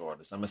calling her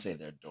daughter, so I'm gonna say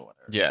their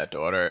daughter. Yeah,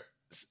 daughter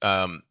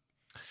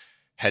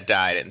had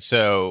died, and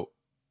so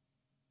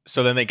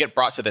then they get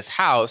brought to this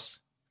house.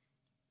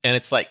 And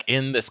it's like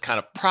in this kind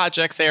of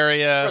projects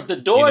area. Bro,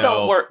 the door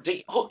don't work.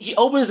 He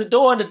opens the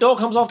door and the door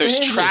comes off the hinges.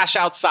 There's trash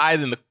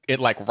outside, and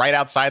like right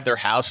outside their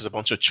house, there's a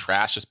bunch of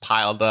trash just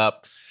piled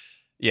up.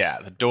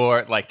 Yeah, the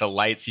door, like the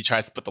lights. He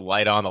tries to put the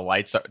light on, the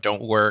lights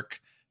don't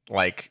work.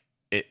 Like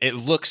it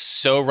looks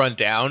so run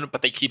down,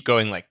 but they keep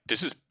going like,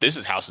 this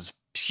house is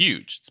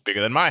huge. It's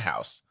bigger than my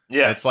house.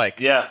 Yeah, and it's like,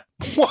 yeah.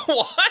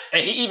 What?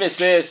 And he even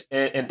says,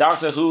 and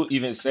Doctor Who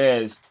even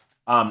says,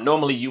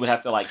 normally you would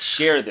have to like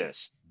share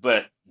this,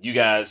 but you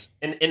guys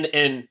and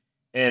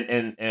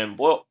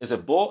Bull, is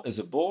it Bull? Is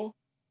it Bull?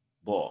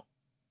 Bull.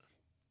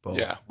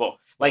 Yeah. Bull.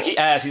 Like he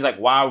asked, he's like,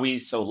 why are we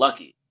so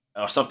lucky?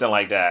 Or something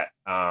like that.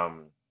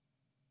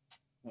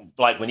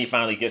 Like when he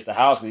finally gets the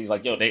house, and he's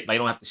like, yo, they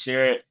don't have to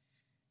share it.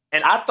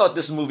 And I thought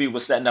this movie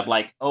was setting up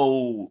like,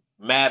 oh,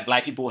 mad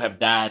black people have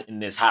died in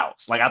this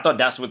house. Like I thought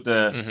that's what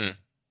the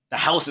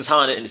house is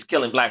haunted and it's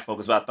killing black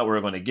folks, what I thought we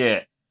were going to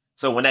get.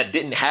 So when that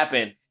didn't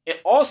happen,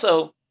 it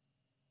also,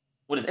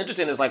 what is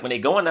interesting is like when they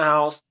go in the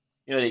house,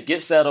 they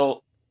get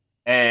settled,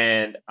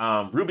 and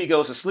Ruby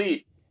goes to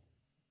sleep.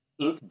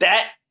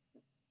 That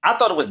I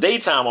thought it was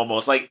daytime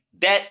almost. Like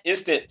that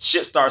instant,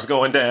 shit starts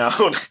going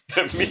down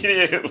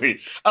immediately.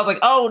 I was like,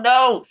 oh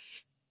no!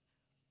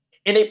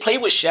 And they play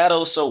with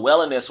shadows so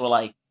well in this. Where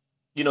like,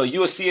 you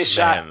will see a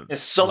shot and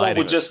someone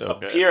would just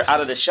appear out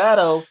of the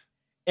shadow.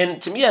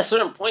 And to me, at a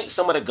certain point,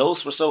 some of the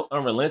ghosts were so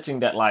unrelenting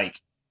that like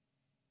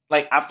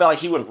I felt like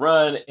he would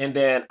run, and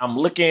then I'm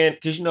looking,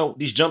 because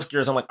these jump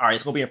scares, I'm like, all right,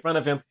 it's gonna be in front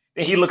of him.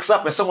 Then he looks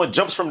up and someone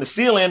jumps from the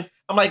ceiling.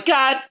 I'm like,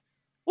 God,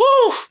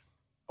 woo,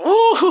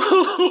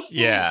 woo.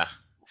 Yeah.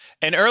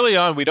 And early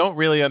on, we don't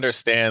really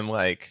understand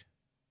like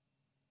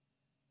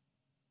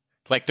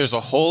there's a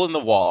hole in the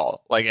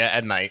wall, like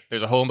at night,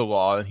 there's a hole in the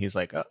wall, and he's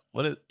like, oh,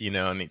 what is,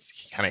 and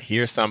he kind of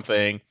hears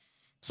something,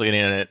 he's looking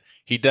in it.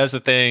 He does the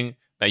thing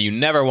that you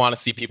never want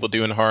to see people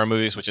do in horror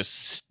movies, which is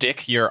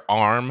stick your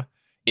arm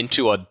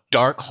into a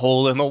dark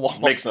hole in the wall.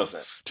 Makes no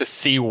sense. To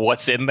see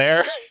what's in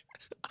there.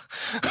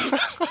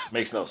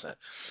 Makes no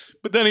sense.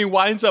 But then he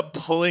winds up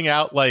pulling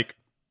out like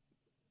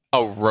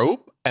a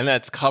rope, and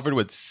that's covered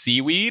with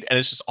seaweed, and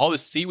it's just all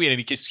this seaweed,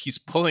 and he's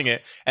pulling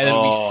it, and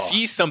then we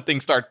see something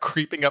start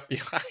creeping up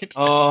behind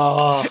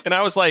him. And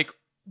I was like,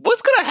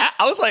 what's gonna happen?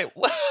 I was like,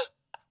 what?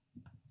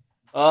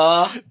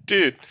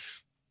 Dude.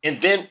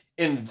 And then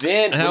and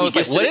I was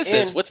like, what is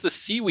this? What's the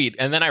seaweed?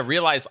 And then I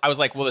realized, I was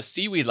like, well, the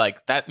seaweed,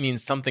 like, that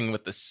means something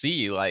with the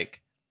sea.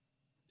 Like,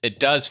 it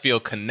does feel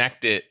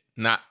connected.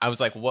 I was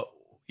like, what?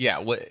 Yeah,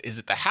 what is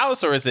it? The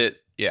house, or is it?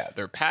 Yeah,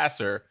 their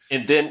past, or.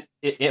 And then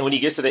when he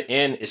gets to the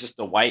end, it's just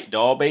the white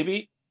doll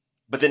baby.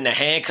 But then the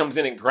hand comes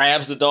in and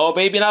grabs the doll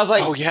baby, and I was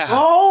like, oh yeah,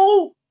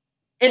 oh.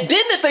 And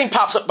then the thing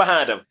pops up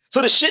behind him.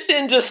 So the shit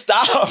didn't just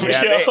stop.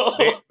 Yeah,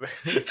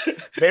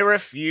 they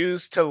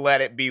refused to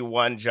let it be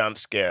one jump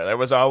scare. There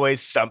was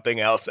always something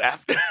else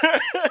after.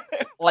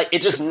 Like,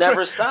 it just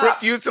never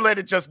stopped. Refused to let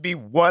it just be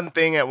one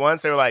thing at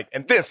once. They were like,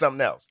 and then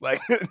something else.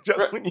 Like,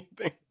 just when you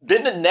think.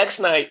 Then the next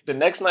night,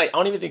 I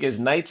don't even think it's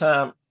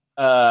nighttime.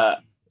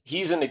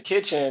 He's in the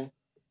kitchen.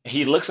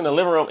 He looks in the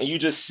living room, and you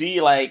just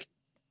see, like,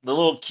 the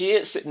little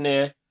kid sitting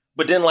there.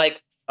 But then,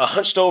 like, a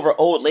hunched over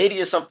old lady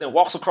or something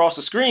walks across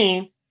the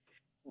screen.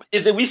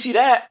 And then we see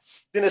that.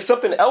 Then there's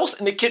something else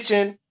in the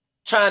kitchen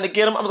trying to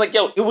get him. I was like,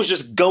 yo, it was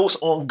just ghost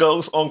on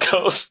ghost on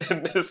ghost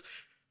in this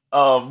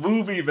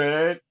movie,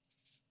 man.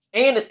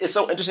 And it's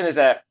so interesting is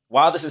that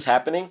while this is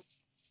happening,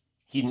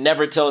 he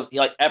never tells,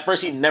 at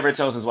first he never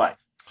tells his wife.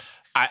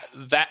 I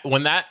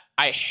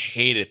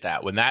hated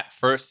that. When that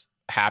first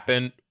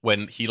happened,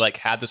 when he like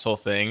had this whole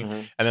thing,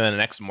 and then the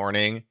next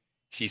morning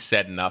he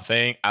said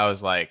nothing, I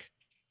was like,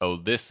 oh,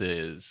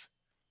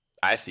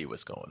 I see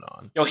what's going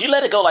on. Yo, he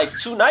let it go like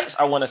 2 nights,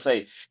 I want to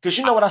say. Because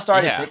you know what I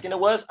started thinking it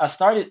was?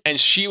 And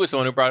she was the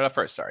one who brought it up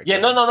first. Sorry. Yeah,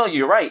 no,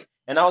 you're right.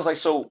 And I was like,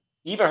 so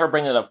even her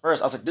bringing it up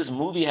first, I was like, this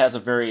movie has a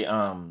very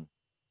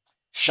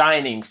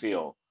Shining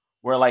feel.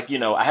 Where, like, you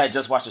know, I had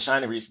just watched The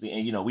Shining recently,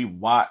 and, you know, we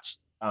watched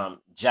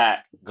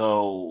Jack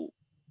go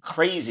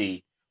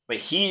crazy, but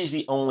he's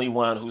the only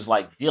one who's,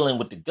 like, dealing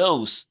with the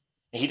ghost,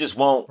 and he just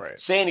won't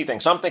say anything.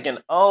 So I'm thinking,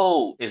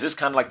 oh, is this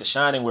kind of like The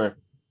Shining where,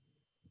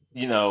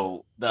 you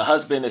know, the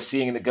husband is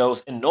seeing the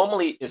ghost? And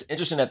normally it's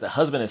interesting that the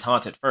husband is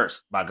haunted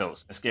first by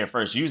ghosts and scared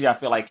first. Usually I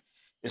feel like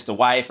it's the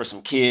wife or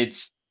some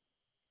kids.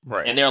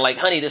 Right. And they're like,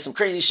 honey, there's some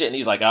crazy shit. And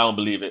he's like, I don't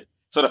believe it.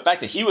 So the fact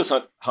that he was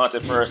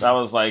haunted first, I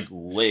was like,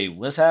 wait,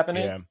 what's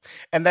happening? Yeah.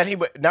 And that he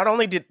would not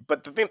only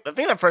but the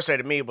thing that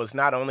frustrated me was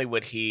not only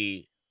would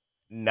he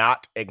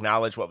not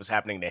acknowledge what was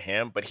happening to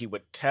him, but he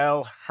would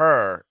tell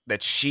her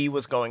that she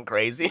was going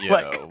crazy. Yo,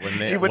 like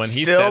he would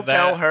still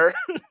tell her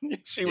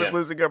she was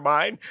losing her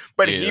mind,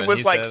 but he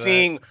was like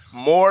seeing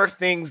more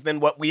things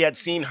than what we had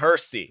seen her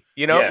see.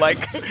 You know,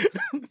 like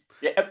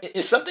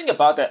it's something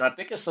about that, and I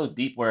think it's so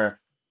deep where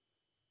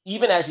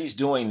even as he's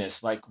doing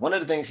this, like one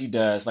of the things he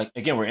does, like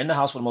again, we're in the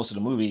house for most of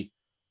the movie,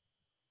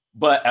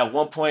 but at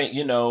one point,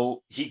 you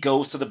know, he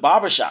goes to the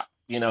barbershop.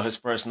 You know, his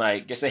first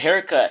night, gets a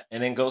haircut,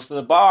 and then goes to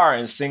the bar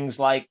and sings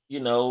like,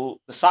 you know,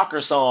 the soccer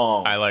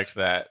song. I liked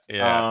that.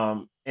 Yeah.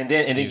 And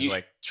then he's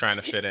like trying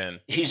to fit in.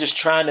 He's just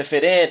trying to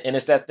fit in, and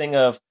it's that thing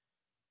of,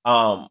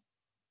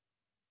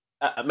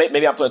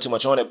 maybe I'm putting too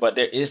much on it, but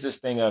there is this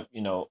thing of,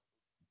 you know,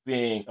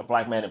 being a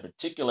black man in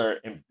particular,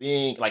 and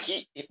being like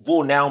he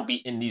will now be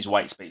in these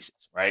white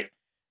spaces, right?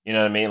 You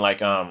know what I mean?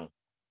 Like, I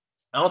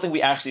don't think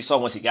we actually saw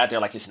once he got there.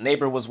 Like his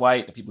neighbor was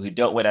white, the people he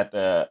dealt with at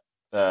the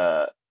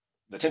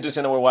detention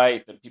center were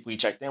white, the people he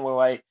checked in were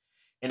white.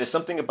 And there's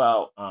something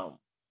about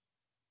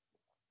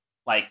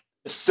like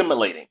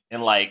assimilating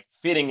and like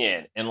fitting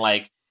in and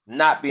like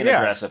not being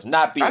aggressive,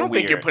 not being weird. I don't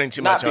think you're putting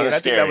too much on it. I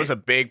think that was a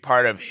big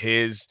part of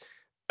his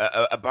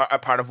a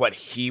part of what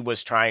he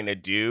was trying to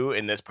do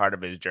in this part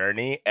of his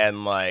journey.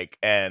 And like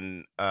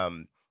and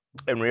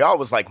Rial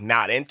was like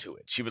not into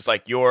it. She was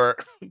like, you're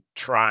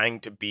trying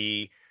to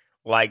be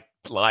like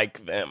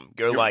them.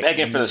 You're like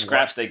begging for the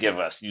scraps they give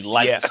us. You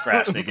like the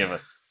scraps they give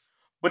us.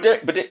 But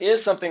there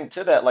is something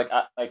to that. Like,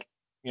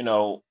 you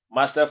know,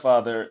 my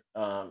stepfather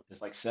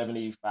is like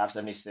 75,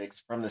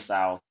 76 from the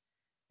South,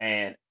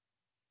 and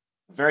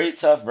very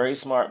tough, very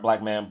smart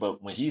black man.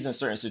 But when he's in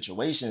certain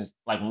situations,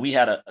 like when we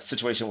had a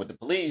situation with the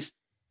police,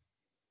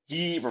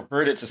 he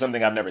reverted to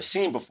something I've never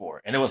seen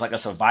before. And it was like a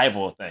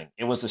survival thing.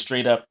 It was a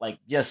straight up like,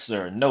 yes,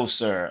 sir, no,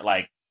 sir,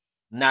 like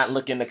not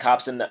looking the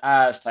cops in the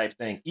eyes type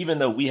thing. Even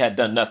though we had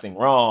done nothing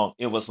wrong,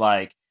 it was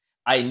like,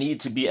 I need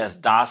to be as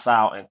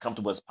docile and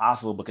comfortable as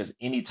possible because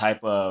any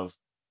type of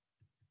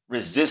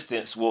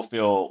resistance will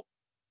feel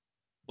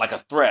like a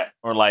threat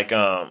or like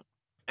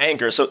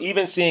anger. So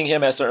even seeing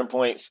him at certain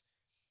points,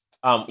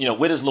 you know,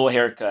 with his little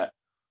haircut,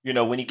 you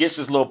know, when he gets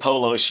his little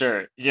polo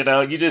shirt, you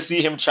know, you just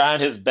see him trying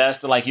his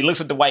best to like, he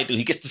looks at the white dude,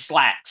 he gets the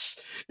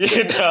slacks,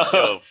 you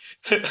know.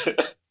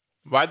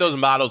 Why those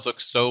models look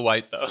so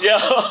white though? Yo.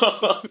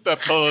 The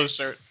polo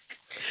shirt.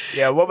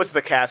 Yeah, what was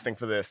the casting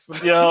for this?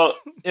 Yo,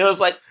 it was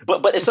like,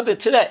 but it's something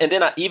to that. And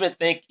then I even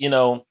think, you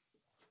know,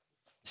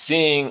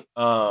 seeing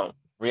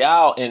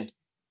Rial and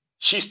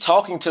she's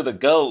talking to the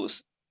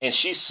ghost, and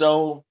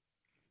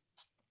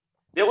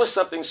there was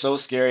something so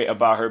scary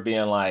about her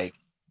being like,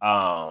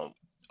 the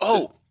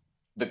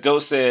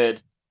ghost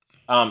said,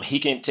 he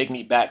can take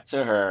me back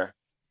to her,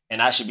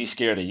 and I should be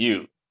scared of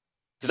you.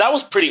 Because that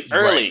was pretty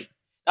early. Right.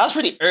 That was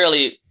pretty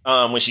early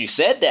when she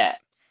said that.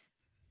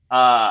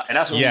 And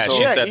that's when Yeah, we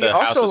she saw. said he the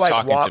house also was like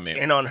talking to walked me.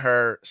 in on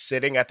her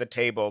sitting at the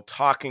table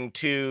talking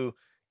to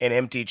an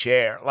empty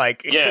chair.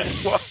 Like, Yeah.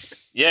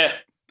 Yeah.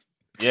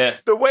 Yeah.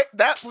 the way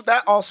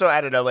that also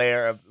added a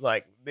layer of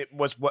like, it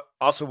was what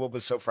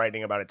was so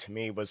frightening about it to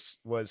me was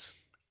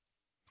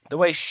the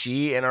way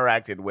she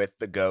interacted with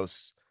the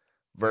ghosts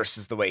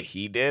versus the way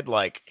he did.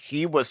 Like,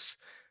 he was,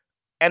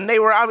 and they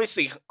were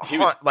obviously He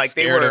was like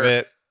they scared were of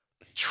it.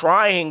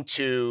 trying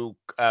to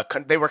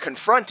they were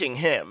confronting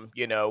him,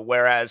 you know,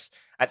 whereas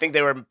I think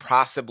they were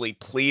possibly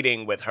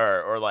pleading with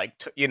her or like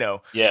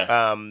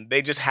Yeah.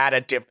 they just had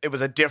it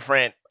was a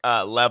different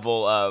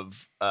level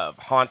of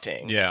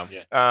haunting. Yeah.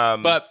 Yeah.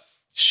 But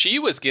she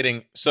was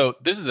getting, so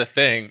this is the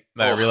thing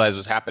that I realized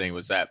was happening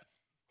was that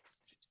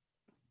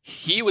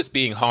he was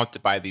being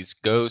haunted by these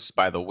ghosts,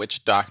 by the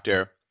witch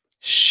doctor.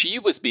 She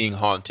was being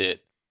haunted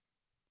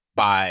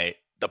by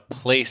the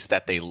place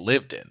that they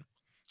lived in.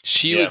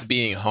 She was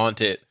being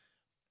haunted,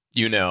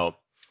 when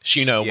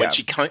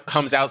she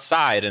comes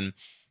outside and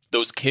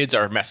those kids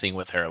are messing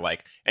with her,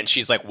 like, and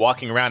she's like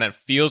walking around and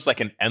feels like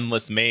an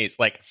endless maze.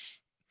 Like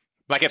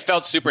it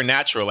felt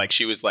supernatural. Like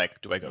she was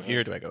like, do I go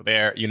here? Do I go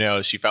there? You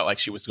know, she felt like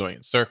she was going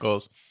in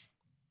circles.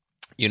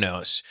 You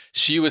know,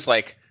 she was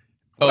like,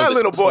 oh, that this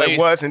little boy place-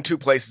 was in two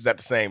places at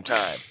the same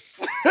time.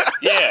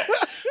 Yeah.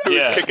 He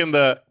was kicking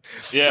the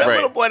That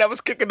little boy that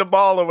was kicking the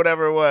ball or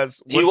whatever it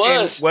was.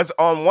 Was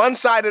on one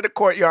side of the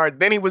courtyard.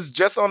 Then he was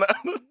just on the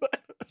other side.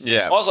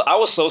 Yeah. Also, I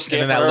was so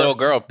scared. And then for that her. little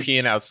girl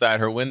peeing outside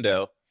her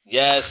window.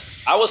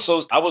 Yes, I was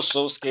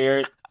so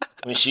scared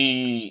when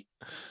she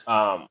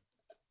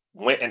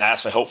went and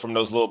asked for help from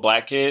those little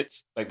black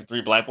kids, like the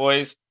 3 black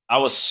boys. I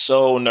was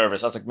so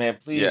nervous. I was like, man,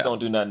 please don't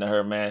do nothing to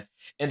her, man.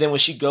 And then when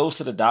she goes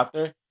to the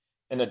doctor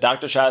and the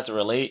doctor tries to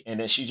relate,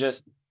 and then she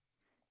just,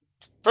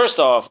 first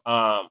off,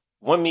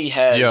 Wunmi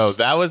has, Yo,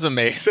 that was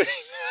amazing.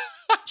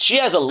 she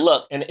has a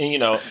look, and you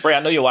know, Bray, I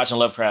know you're watching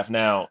Lovecraft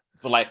now,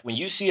 but like when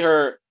you see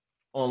her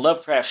on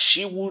Lovecraft,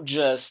 she will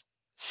just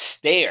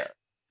stare.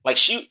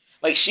 She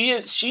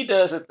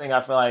does a thing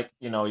I feel like,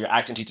 you know, your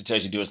acting teacher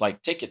tells you to do, is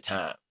like, take your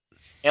time.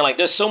 And like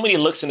there's so many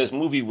looks in this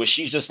movie where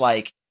she's just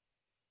like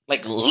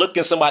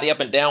looking somebody up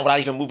and down without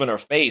even moving her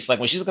face. Like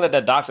when she's looking at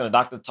that doctor and the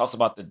doctor talks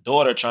about the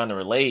daughter trying to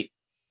relate,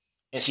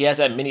 and she has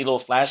that mini little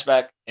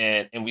flashback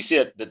and we see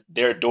that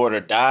their daughter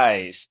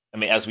dies. I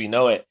mean, as we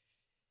know it,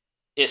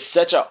 it's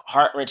such a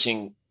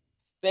heart-wrenching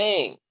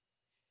thing.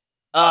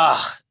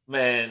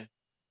 Man.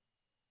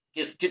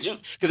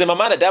 Because in my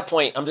mind at that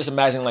point, I'm just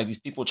imagining like these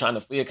people trying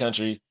to flee a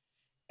country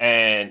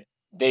and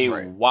they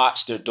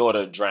watch their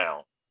daughter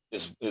drown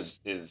is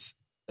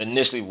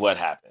initially what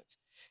happens.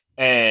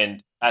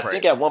 And I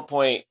think at one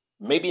point,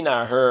 maybe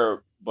not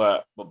her,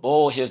 but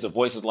Bull hears the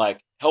voices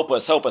like, help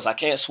us, I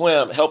can't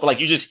swim, help. Like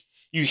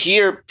you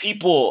hear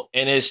people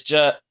and it's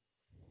just,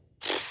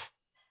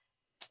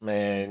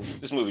 man,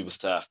 this movie was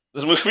tough.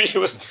 This movie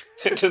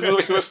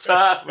was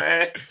tough,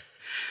 man.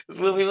 This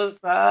movie was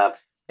tough.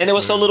 And there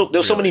was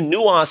so many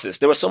nuances.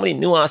 There were so many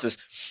nuances.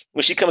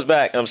 When she comes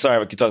back, I'm sorry,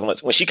 we keep talking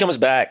much. When she comes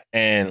back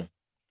and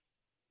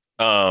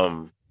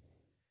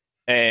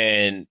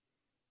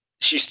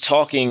she's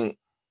talking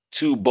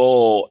to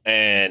Bull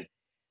and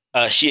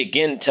she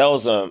again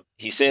tells him,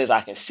 he says, I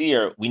can see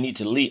her. We need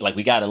to leave. Like,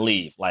 we got to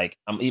leave. Like,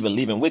 I'm either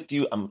leaving with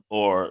you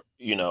or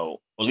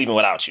leaving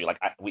without you. Like,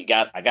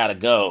 I got to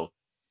go.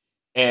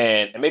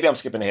 And maybe I'm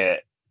skipping ahead.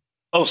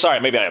 Oh,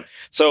 sorry. Maybe I am.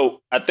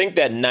 So I think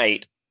that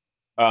night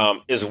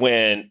is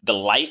when the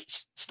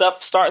lights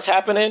stuff starts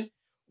happening.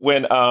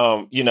 When,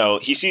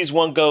 he sees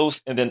one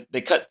ghost and then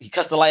he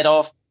cuts the light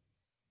off.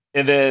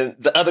 And then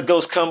the other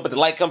ghosts come, but the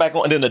light come back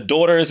on. And then the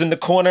daughter is in the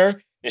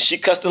corner and she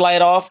cuts the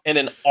light off. And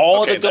then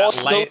all the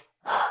ghosts go.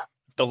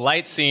 The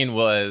light scene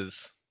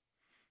was,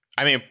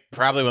 I mean,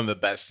 probably one of the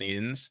best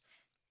scenes.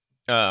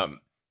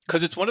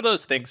 Because it's one of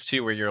those things,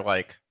 too, where you're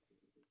like,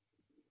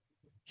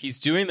 he's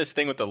doing this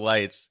thing with the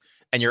lights,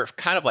 and you're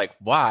kind of like,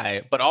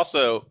 why? But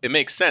also, it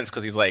makes sense,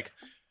 because he's like,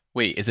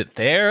 wait, is it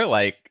there?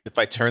 Like, if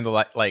I turn the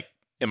light, like,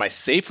 am I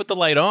safe with the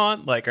light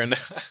on? Like, or not?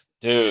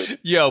 Dude.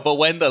 Yo, but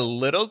when the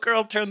little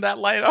girl turned that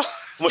light on,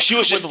 well, she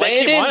was just the light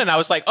standing came on, and I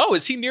was like, oh,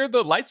 is he near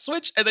the light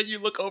switch? And then you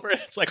look over, and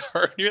it's like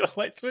her near the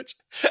light switch.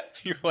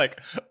 You're like,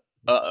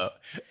 uh-oh.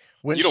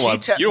 You don't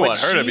want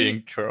her to be in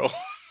control.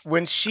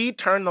 When she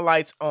turned the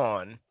lights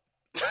on,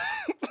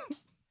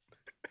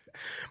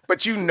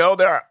 but you know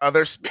there are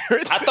other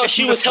spirits. I thought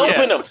she was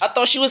helping him. I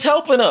thought she was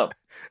helping him.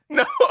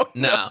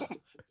 No.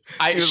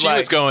 She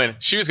was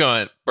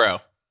going, bro,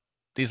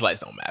 these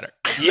lights don't matter.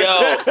 Yo,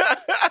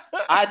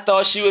 I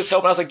thought she was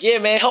helping. I was like, yeah,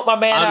 man, help my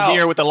man out. I'm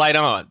here with the light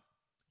on.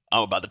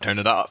 I'm about to turn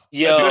it off.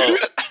 Yo.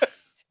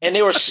 And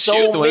there were so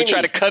she was the one many. who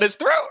tried to cut his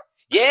throat.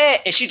 Yeah,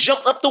 and she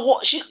jumped up the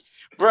wall.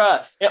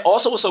 Bruh. It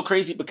also was so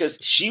crazy because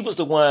she was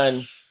the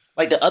one,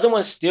 like the other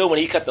one still, when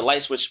he cut the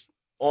light switch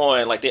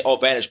on, like they all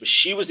vanished, but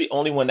she was the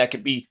only one that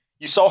could be,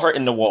 you saw her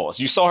in the walls.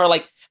 You saw her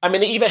like, I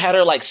mean, they even had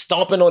her like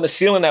stomping on the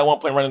ceiling at one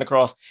point, running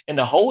across. And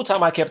the whole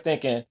time I kept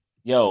thinking,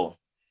 yo,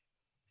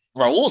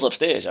 Raul's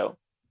upstairs, yo.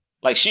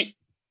 Like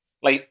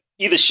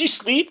either she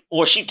sleep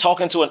or she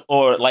talking to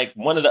or like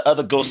one of the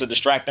other ghosts are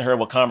distracting her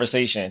with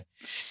conversation.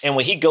 And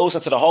when he goes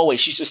into the hallway,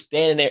 she's just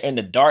standing there in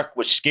the dark,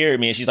 which scared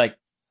me. And she's like,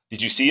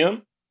 "Did you see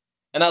him?"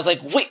 And I was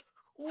like, "Wait,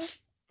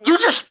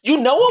 you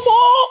know them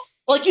all?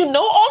 Like, you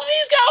know all of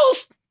these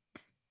ghosts?"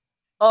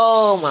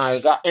 Oh my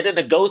God. And then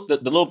the ghost, the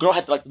little girl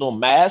had like the little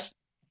mask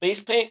face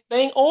paint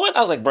thing on.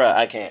 I was like, bruh,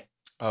 I can't.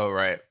 Oh,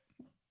 right.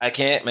 I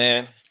can't,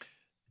 man.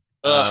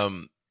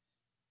 All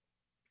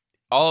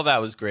of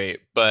that was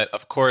great. But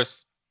of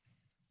course,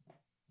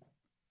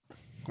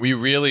 when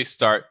we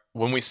start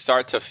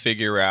to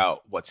figure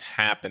out what's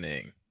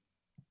happening.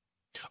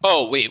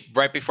 Oh, wait,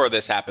 right before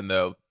this happened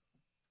though,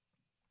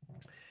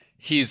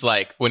 he's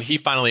like, when he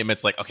finally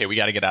admits like, okay, we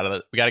got to get out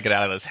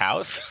of this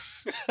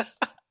house.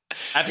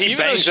 After he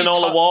bangs in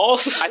all the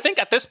walls? I think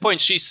at this point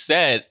she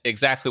said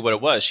exactly what it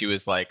was. She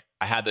was like,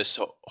 I had this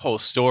whole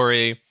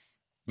story.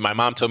 My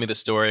mom told me the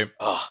story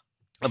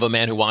of a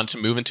man who wanted to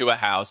move into a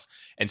house.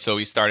 And so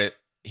he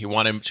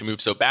wanted to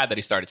move so bad that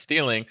he started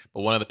stealing.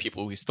 But one of the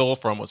people he stole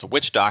from was a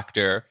witch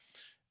doctor.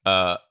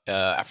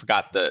 I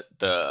forgot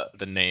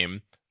the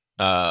name.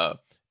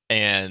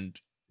 And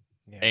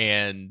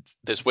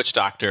this witch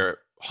doctor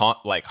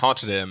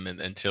haunted him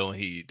until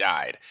he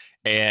died.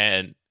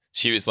 And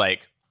she was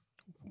like,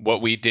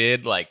 what we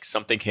did, like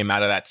something came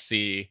out of that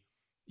sea,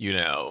 you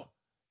know.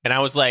 And I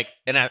was like,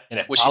 when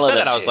she said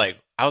that, I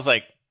was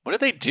like, what did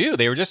they do?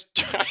 They were just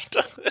trying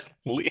to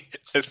leave.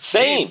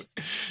 Same.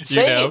 You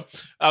know?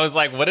 I was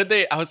like, what did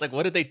they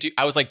do?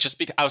 I was like, just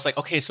because I was like,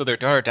 okay, so their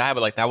daughter died,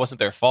 but like that wasn't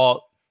their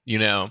fault, you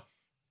know.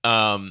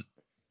 I'm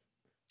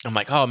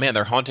like, oh man,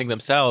 they're haunting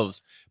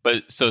themselves.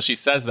 But so she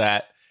says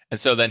that, and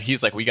so then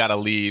he's like, we gotta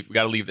leave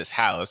this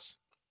house.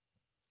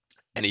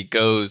 And he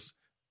goes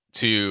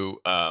to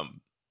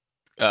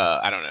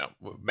I don't know,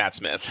 Matt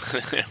Smith,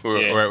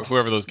 or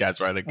whoever those guys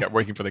were,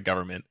 working for the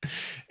government.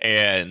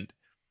 And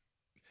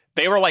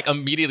they were like,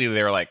 immediately,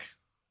 they were like,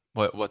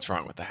 what's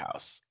wrong with the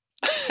house?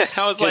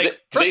 I was like,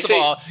 first of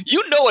all,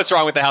 you know what's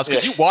wrong with the house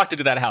because you walked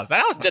into that house.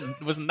 That house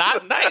was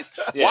not nice.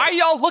 Yeah. Why are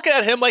y'all looking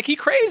at him like he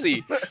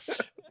crazy?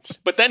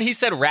 But then he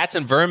said rats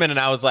and vermin, and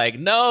I was like,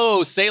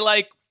 no, say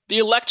like the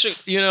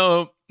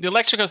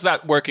electrical's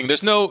not working.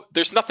 There's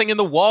nothing in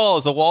the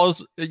walls. The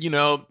walls, you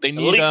know, they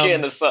need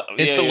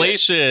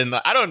insulation.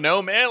 I don't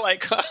know, man.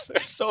 Like,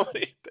 there's so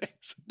many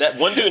things. That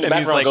one dude in the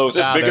background goes,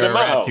 "It's bigger than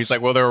my house." He's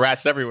like, well, there are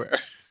rats everywhere.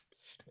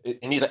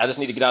 And he's like, I just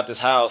need to get out this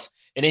house.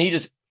 And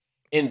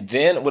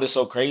then what is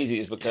so crazy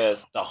is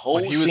because the whole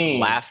when he scene,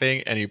 was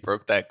laughing and he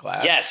broke that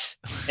glass. Yes.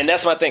 And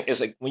that's my thing.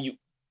 It's like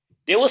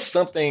there was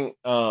something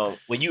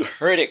when you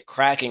heard it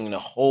cracking the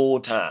whole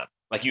time.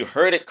 Like you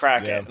heard it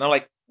cracking. Yeah. And I'm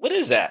like, what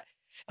is that?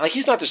 And like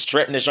he's not just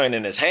stretching this joint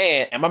in his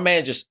hand. And my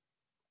man just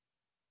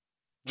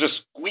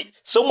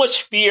so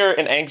much fear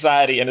and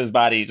anxiety in his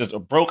body, just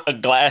broke a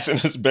glass in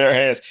his bare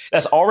hands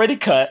that's already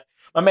cut.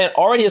 My man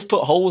already has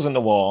put holes in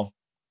the wall.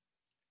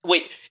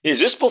 Wait,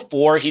 is this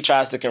before he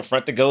tries to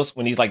confront the ghost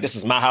when he's like, "This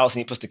is my house," and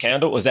he puts the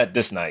candle? Or is that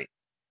this night?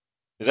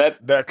 Is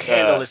that the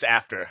candle is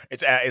after?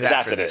 It's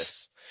after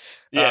this.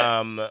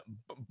 Yeah.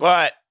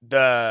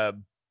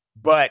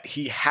 But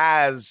he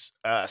has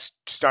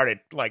started,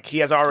 like, he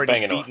has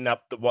already beaten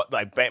up the wall,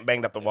 like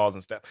banged up the walls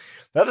and stuff.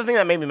 The other thing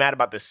that made me mad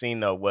about this scene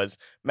though was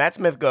Matt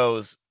Smith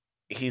goes,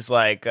 he's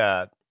like,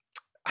 I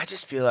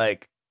just feel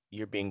like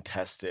you're being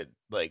tested,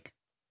 like,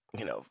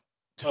 you know,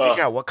 to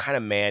figure out what kind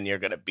of man you're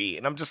gonna be.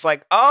 And I'm just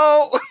like,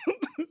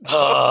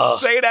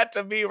 say that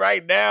to me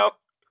right now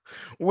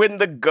when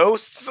the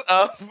ghosts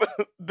of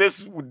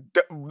this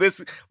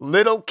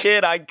little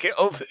kid I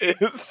killed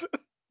is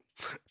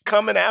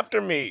coming after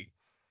me.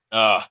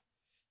 I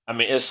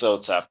mean, it's so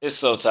tough. It's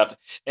so tough.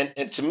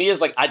 And to me,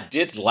 it's like, I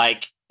did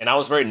like, and I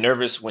was very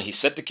nervous when he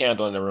set the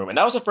candle in the room. And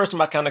that was the first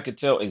time I kind of could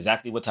tell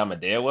exactly what time of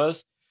day it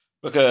was.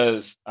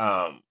 Because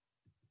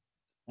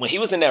when he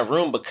was in that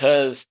room,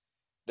 because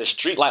the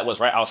street light was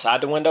right outside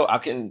the window, I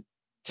couldn't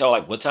tell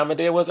like what time of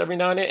day it was every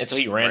now and then until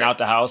he ran out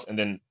the house. And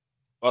then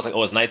I was like,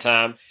 oh, it's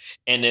nighttime.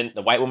 And then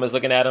the white woman's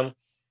looking at him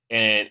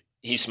and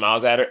he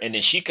smiles at her. And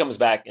then she comes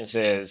back and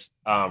says,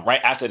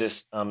 right after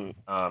this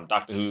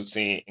Doctor Who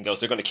scene, and goes,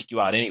 they're going to kick you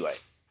out anyway.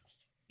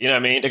 You know what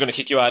I mean? They're going to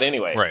kick you out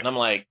anyway. Right. And I'm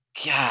like,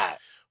 God.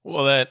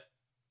 Well,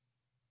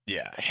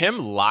 him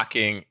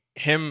locking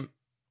them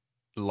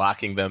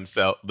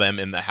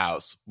in the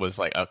house was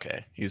like,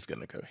 okay, he's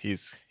going to go. I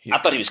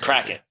thought he was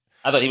cracking.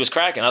 I was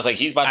like,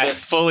 he's about to.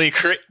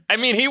 I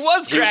mean, he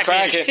was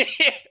cracking.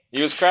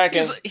 He was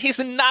cracking. He's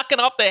knocking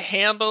off the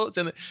handles.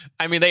 And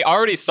I mean, they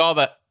already saw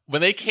that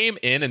when they came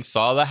in and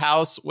saw the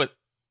house with,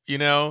 you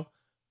know,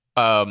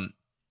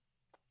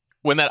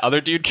 when that other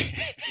dude came,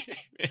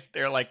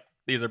 they're like,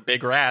 these are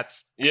big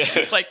rats. Yeah.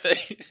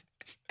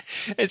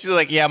 And she's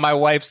like, yeah, my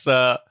wife's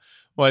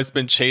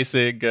been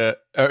chasing, the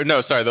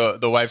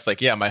wife's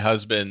like, yeah, my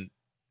husband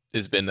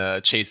has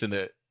been chasing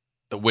the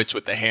witch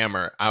with the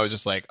hammer. I was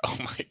just like, oh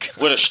my God.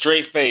 With a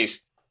straight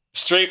face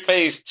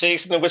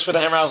chasing the witch with the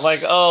hammer. I was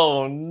like,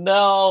 oh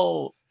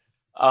no.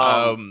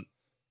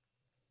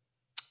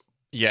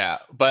 Yeah,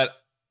 but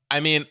I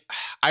mean,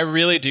 I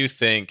really do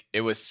think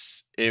it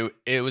was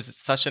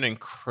such an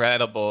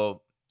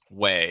incredible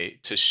way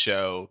to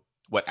show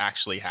what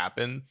actually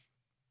happened.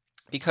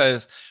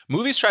 Because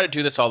movies try to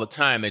do this all the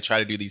time. They try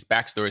to do these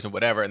backstories and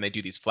whatever, and they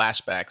do these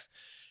flashbacks.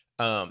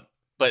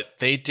 But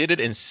they did it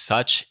in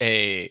such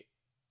a,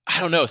 I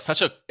don't know,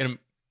 such a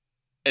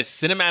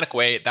cinematic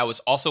way that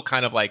was also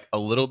kind of like a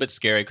little bit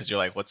scary because you're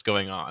like, what's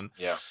going on?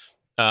 Yeah.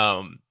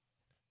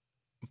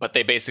 But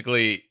they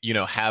basically, you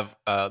know, have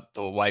the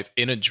wife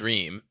in a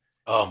dream,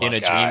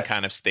 dream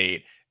kind of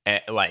state,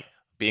 like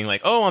being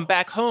like, oh, I'm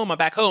back home.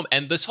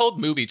 And this whole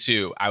movie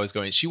too, I was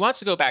going, she wants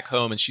to go back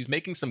home, and she's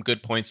making some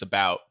good points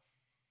about,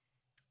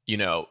 you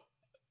know,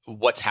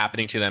 what's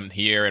happening to them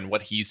here and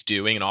what he's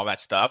doing and all that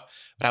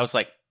stuff. But I was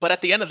like, but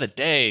at the end of the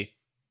day,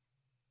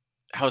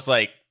 I was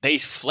like, they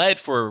fled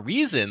for a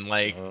reason.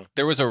 Like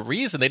there was a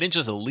reason. They didn't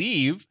just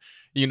leave,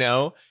 you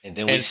know?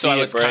 And so I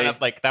was kind of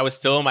like, that was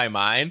still in my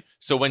mind.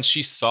 So when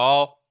she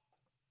saw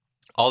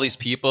all these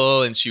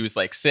people and she was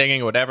like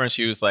singing or whatever, and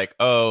she was like,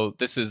 oh,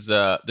 this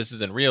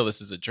isn't real.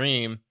 This is a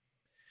dream.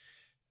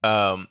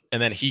 And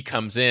then he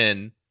comes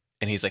in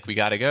and he's like, we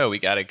gotta go.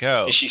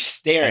 And she's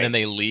staring. And then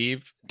they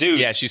leave. Dude.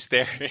 Yeah, she's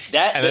staring.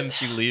 Then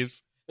she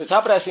leaves. The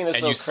top of that scene is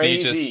so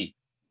crazy.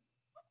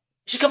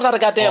 She comes out of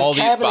goddamn all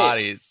cabinet. These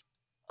bodies.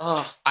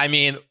 Oh. I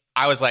mean,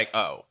 I was like,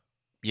 oh,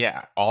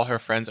 yeah, all her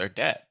friends are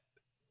dead.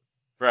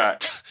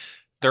 Right.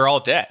 They're all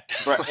dead.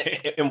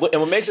 Right. and what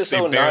makes it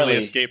so they barely gnarly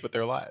escape with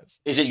their lives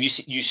is that you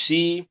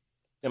see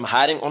them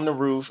hiding on the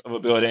roof of a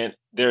building.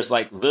 There's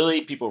like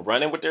literally people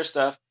running with their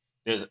stuff.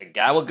 There's a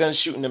guy with guns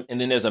shooting them,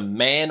 and then there's a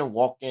man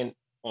walking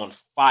on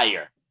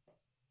fire.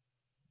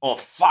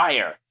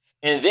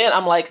 And then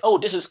I'm like, oh,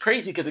 this is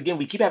crazy, because again,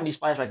 we keep having these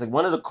flashbacks. Like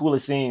one of the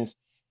coolest scenes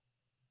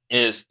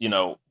is, you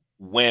know,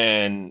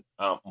 when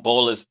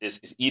Bull is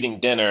eating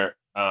dinner,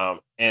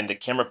 and the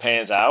camera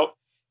pans out,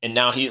 and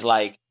now he's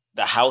like,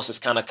 the house is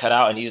kind of cut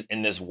out, and he's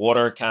in this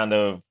water kind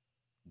of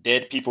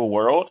dead people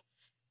world.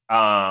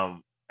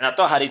 And I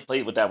thought how they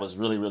played with that was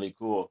really, really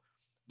cool.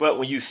 But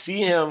when you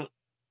see him,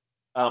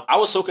 I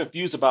was so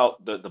confused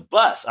about the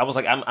bus. I was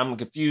like, I'm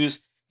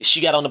confused. She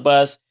got on the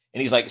bus,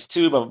 and he's like, it's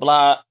two, blah, blah,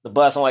 blah. The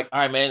bus, I'm like, all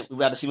right, man, we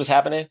got to see what's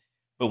happening.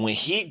 But when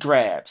he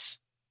grabs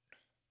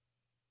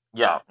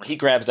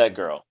that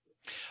girl.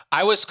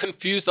 I was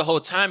confused the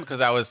whole time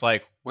because I was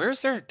like,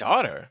 where's their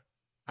daughter?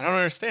 I don't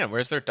understand.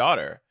 Where's their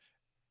daughter?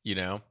 You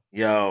know?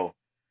 Yo,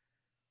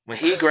 when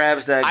he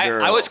grabs that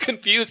girl. I was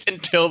confused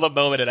until the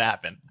moment it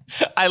happened.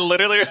 I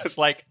literally was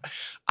like,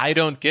 I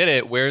don't get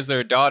it. Where's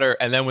their daughter?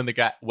 And then when they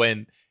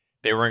weren't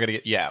going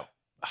to get,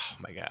 oh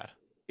my God.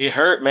 It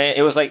hurt, man.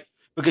 It was like,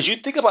 because you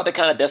think about the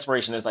kind of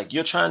desperation. It's like,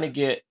 you're trying to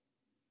get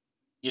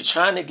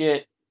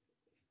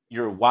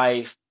your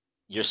wife,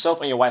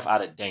 yourself and your wife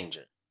out of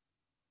danger.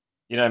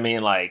 You know what I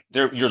mean? Like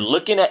you're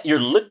looking at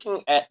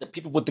the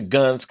people with the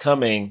guns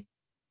coming.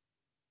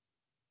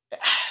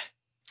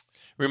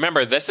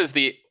 Remember, this is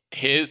the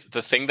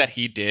thing that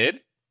he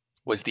did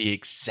was the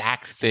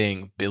exact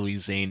thing Billy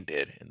Zane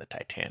did in the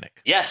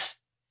Titanic. Yes.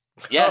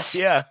 Oh,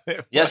 yeah.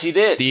 Yes, he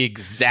did. The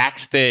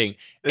exact thing.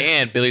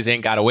 And Billy Zane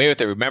got away with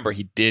it. Remember,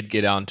 he did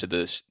get onto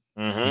the ship.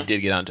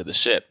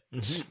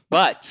 Mm-hmm.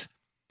 But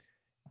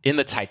in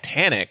the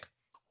Titanic,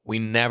 we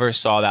never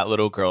saw that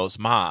little girl's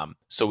mom.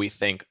 So we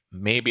think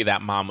maybe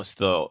that mom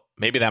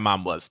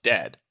was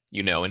dead,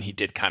 you know, and he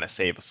did kind of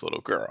save this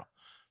little girl.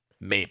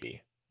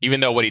 Maybe. Even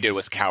though what he did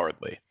was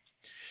cowardly.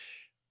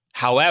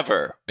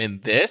 However, in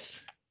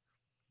this,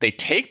 they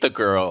take the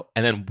girl,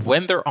 and then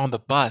when they're on the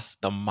bus,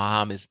 the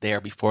mom is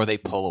there before they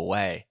pull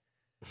away.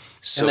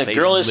 So and the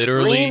girl is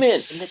literally screaming.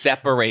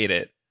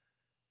 separated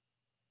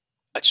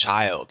a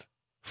child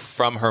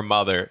from her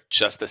mother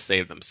just to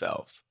save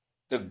themselves.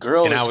 The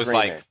girl and is I was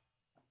screaming. like,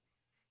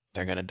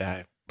 they're going to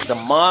die. The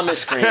mom is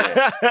screaming.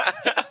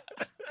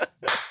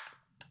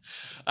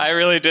 I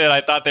really did.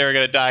 I thought they were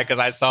going to die because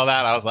I saw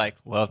that. I was like,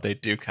 well, they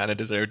do kind of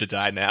deserve to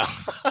die now.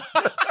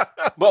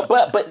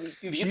 but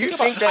if you think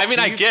about I mean,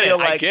 I get it.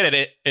 I get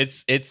it.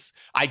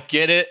 I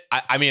get it.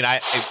 I mean,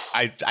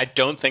 I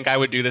don't think I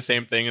would do the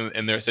same thing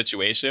in their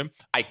situation.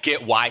 I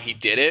get why he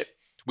did it.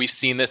 We've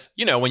seen this,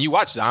 you know, when you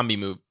watch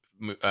zombie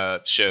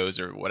shows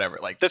or whatever,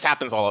 like this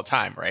happens all the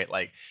time, right?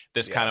 Like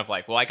this kind of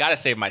like, well, I got to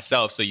save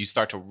myself. So you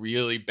start to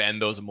really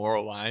bend those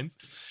moral lines.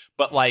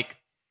 But like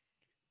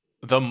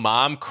the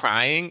mom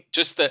crying,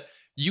 just that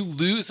you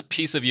lose a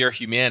piece of your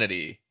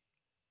humanity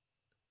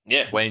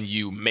when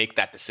you make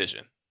that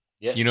decision.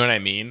 Yeah. You know what I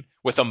mean?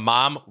 With a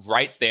mom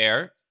right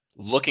there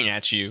looking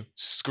at you,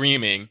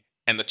 screaming,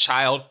 and the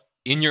child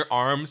in your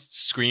arms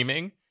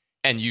screaming,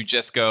 and you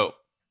just go,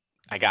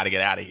 I got to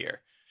get out of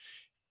here.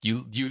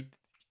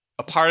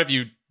 A part of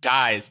you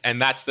dies,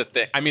 and that's the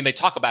thing. I mean, they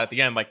talk about at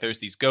the end, like there's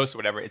these ghosts or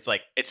whatever. It's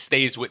like, it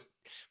stays with,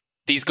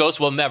 these ghosts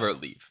will never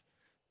leave.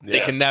 Yeah. They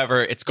can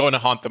never, it's going to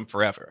haunt them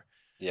forever.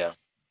 Yeah.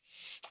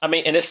 I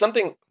mean, and it's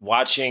something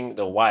watching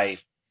the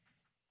wife,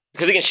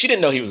 because again, she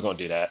didn't know he was going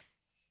to do that.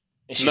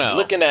 And she's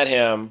looking at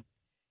him,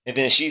 and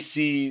then she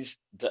sees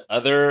the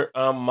other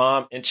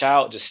mom and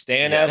child just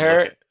staring at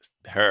her.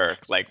 her.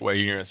 Like, were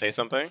you gonna say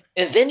something?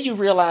 And then you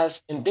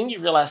realize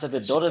that the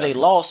daughter they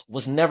lost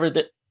was never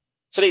the.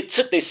 So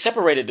they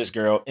separated this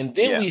girl, and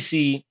then we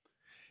see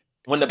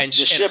when the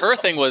ship. And her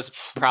thing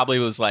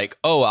was like,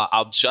 oh,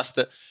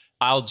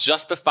 I'll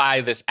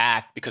justify this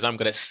act because I'm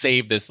gonna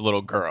save this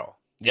little girl.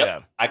 Yep,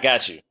 yeah. I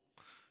got you.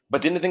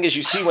 But then the thing is,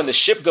 you see when the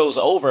ship goes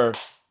over,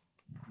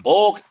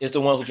 Bolg is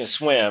the one who can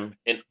swim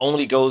and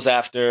only goes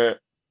after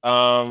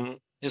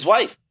his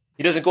wife.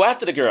 He doesn't go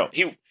after the girl.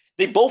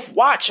 They both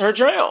watch her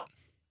drown.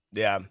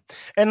 Yeah.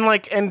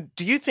 And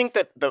do you think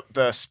that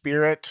the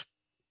spirit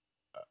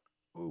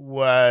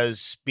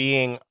was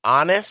being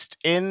honest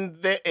in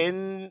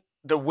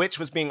the witch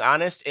was being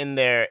honest in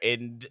their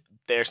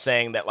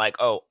saying that, like,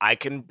 oh, I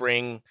can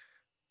bring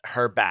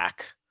her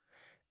back,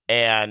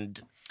 and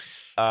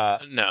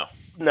no,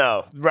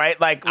 right?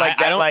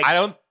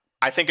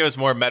 I think it was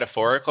more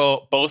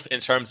metaphorical, both in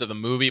terms of the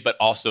movie, but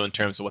also in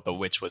terms of what the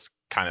witch was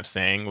kind of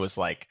saying, was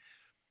like,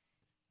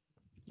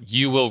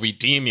 you will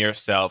redeem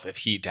yourself if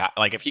he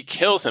like if he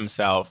kills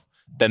himself,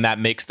 then that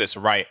makes this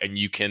right, and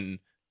you can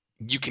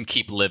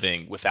keep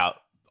living without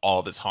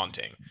all this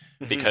haunting,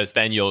 because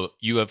then you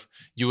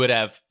would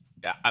have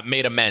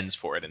made amends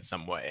for it in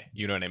some way.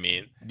 You know what I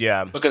mean?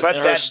 Yeah, because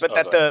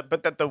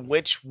that the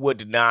witch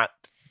would not,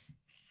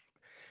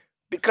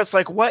 because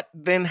like what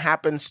then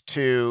happens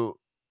to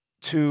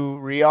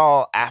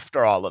Rial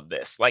after all of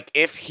this? Like,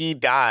 if he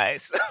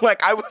dies,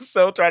 like, I was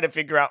so trying to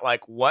figure out,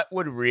 like, what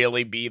would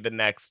really be the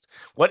next,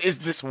 what is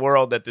this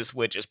world that this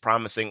witch is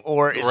promising,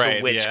 or is the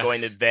witch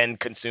going to then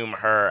consume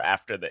her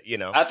after the, you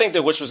know? I think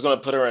the witch was going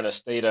to put her in a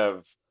state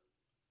of,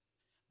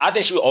 I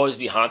think she would always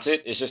be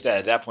haunted. It's just that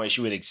at that point she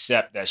would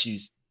accept that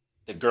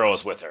the girl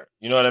is with her.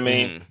 You know what I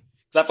mean?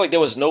 Because I feel like there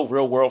was no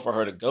real world for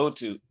her to go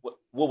to.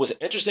 What was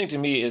interesting to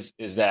me is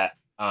that,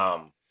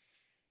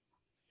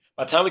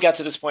 by the time we got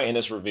to this point in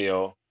this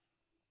reveal,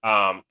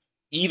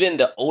 even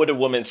the older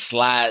woman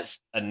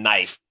slides a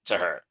knife to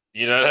her.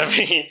 You know what I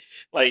mean?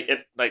 Like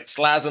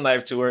slides a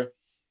knife to her.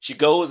 She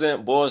goes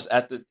in, Boyle's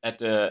at the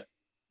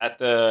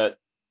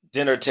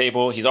dinner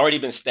table. He's already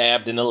been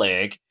stabbed in the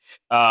leg,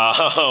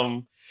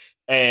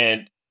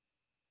 and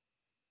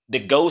the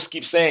ghost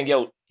keeps saying,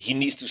 "Yo, he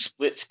needs to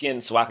split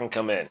skin so I can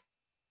come in."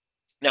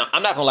 Now,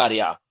 I'm not gonna lie to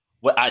y'all.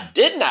 What I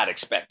did not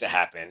expect to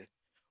happen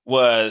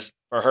was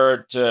for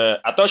her to,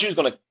 I thought she was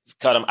going to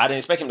cut him. I didn't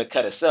expect him to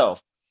cut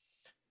himself.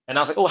 And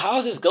I was like, oh, how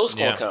is this ghost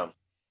going to come?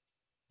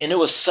 And it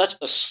was such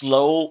a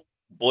slow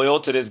boil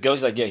to this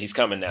ghost. He's like, yeah, he's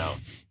coming now.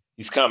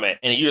 He's coming.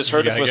 And you just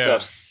heard the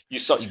footsteps.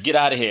 Go. You get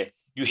out of here.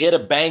 You hear the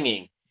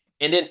banging.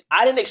 And then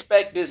I didn't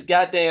expect this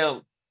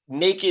goddamn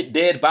naked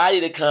dead body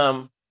to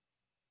come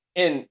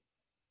and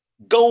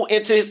go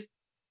into his,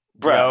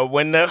 bro.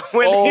 When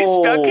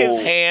he stuck his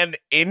hand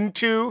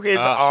into his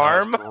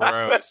arm. That was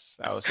gross.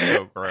 That was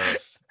so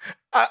gross.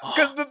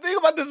 Because the thing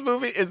about this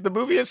movie is the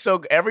movie is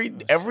so every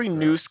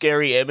new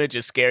scary image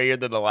is scarier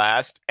than the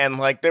last, and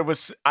like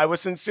I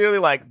was sincerely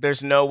like,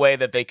 there's no way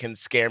that they can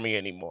scare me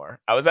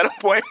anymore. I was at a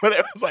point where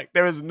it was like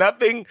there was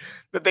nothing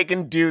that they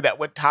can do that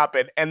would top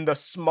it, and the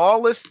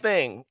smallest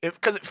thing,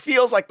 because it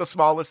feels like the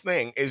smallest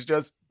thing, is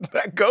just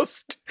that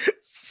ghost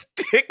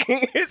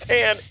sticking his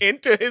hand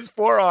into his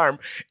forearm.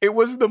 It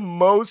was the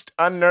most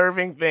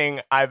unnerving thing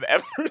I've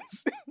ever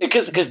seen.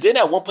 Because then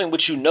at one point,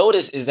 what you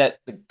notice is that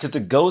because the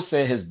ghost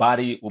said his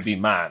body will be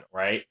mine,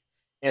 right?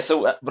 And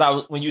so,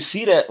 when you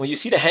see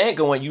the hand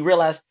going, you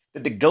realize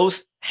that the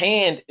ghost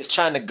hand is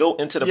trying to go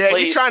into the place. Yeah,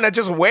 he's trying to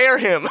just wear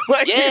him.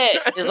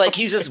 It's like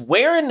he's just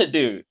wearing the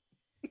dude.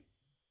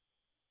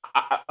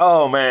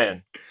 Oh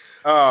man,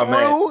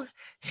 through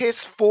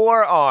his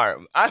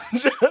forearm. I'm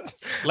just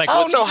like,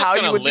 was he just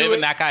gonna live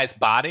in that guy's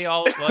body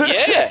all?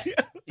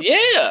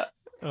 Yeah.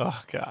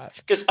 Oh god.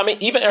 Because I mean,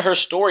 even in her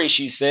story,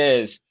 she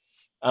says,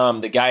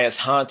 the guy is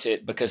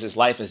haunted because his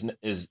life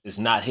is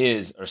not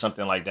his or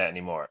something like that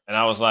anymore. And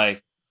I was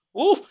like,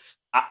 oof,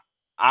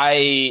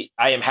 I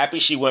am happy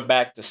she went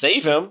back to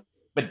save him.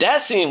 But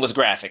that scene was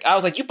graphic. I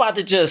was like, you about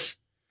to just,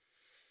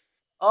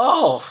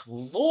 oh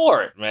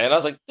Lord, man. I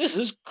was like, this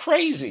is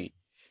crazy.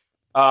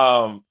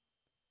 I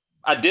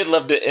did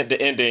love the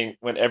ending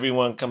when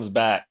everyone comes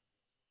back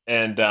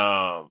and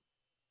Dr.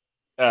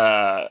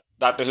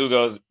 Who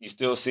goes, you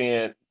still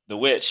seeing the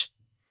witch?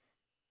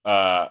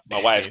 My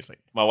wife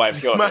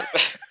killed her.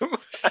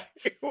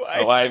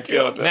 My wife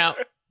killed her. Now,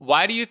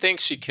 why do you think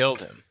she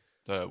killed him,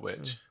 the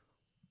witch?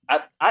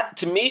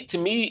 To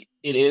me,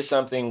 it is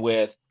something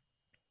with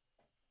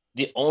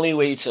the only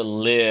way to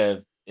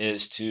live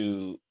is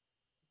to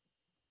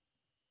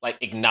like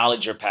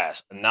acknowledge your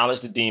past,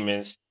 acknowledge the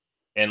demons,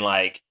 and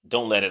like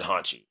don't let it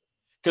haunt you.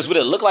 Because what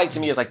it looked like to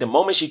me is like the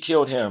moment she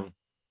killed him,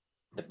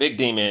 the big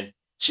demon,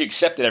 she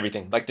accepted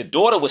everything. Like the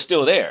daughter was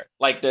still there.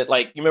 Like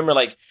you remember,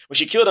 like when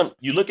she killed him,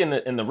 you look in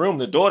the room,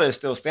 the daughter is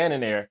still standing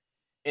there.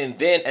 And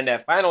then in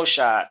that final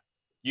shot,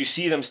 you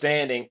see them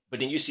standing, but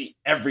then you see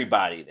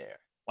everybody there.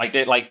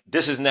 Like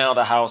this is now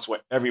the house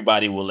where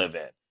everybody will live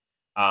in.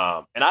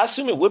 And I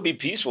assume it would be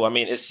peaceful. I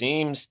mean, it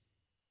seems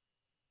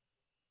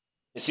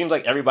it seems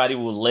like everybody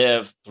will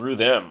live through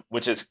them,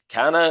 which is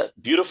kind of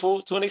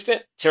beautiful to an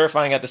extent,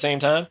 terrifying at the same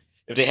time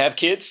if they have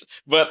kids.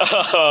 But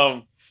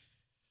I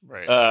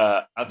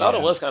thought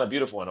it was kind of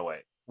beautiful in a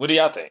way. What do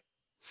y'all think?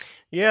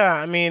 Yeah,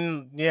 I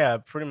mean, yeah,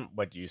 pretty much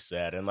what you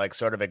said, and like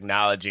sort of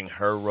acknowledging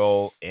her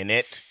role in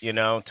it, you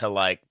know,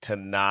 to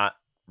not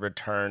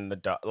return the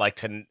dog, like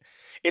to,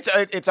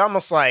 it's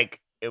almost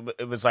like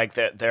it was like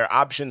that their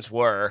options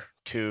were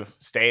to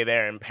stay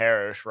there and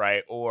perish,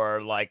 right,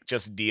 or like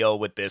just deal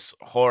with this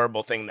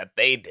horrible thing that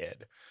they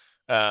did,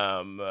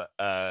 and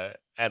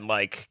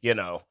like, you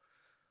know,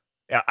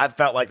 I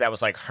felt like that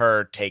was like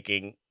her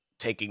taking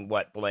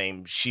what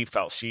blame she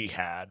felt she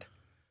had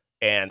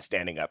and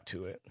standing up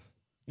to it.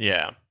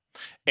 Yeah.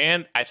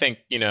 And I think,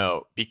 you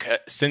know, because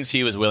since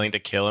he was willing to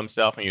kill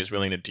himself and he was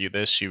willing to do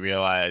this, she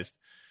realized,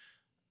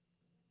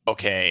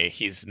 okay,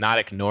 he's not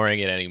ignoring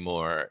it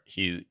anymore.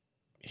 He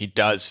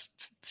does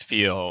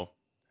feel,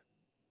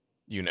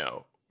 you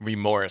know,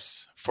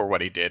 remorse for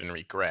what he did and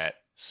regret.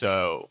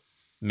 So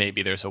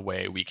maybe there's a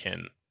way we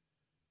can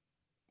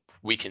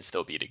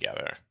still be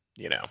together,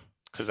 you know,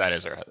 because that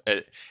is her.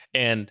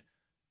 And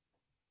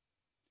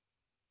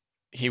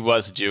he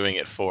was doing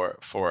it for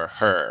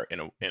her in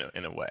a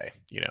way,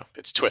 you know.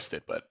 It's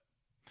twisted, but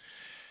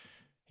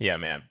yeah,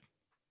 man.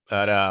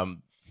 But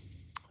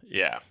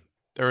yeah,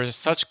 there was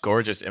such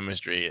gorgeous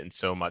imagery in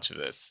so much of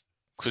this.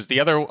 Because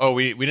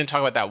we didn't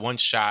talk about that one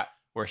shot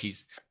where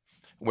she's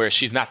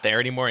not there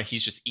anymore and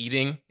he's just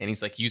eating and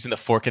he's like using the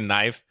fork and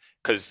knife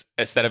because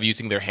instead of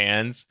using their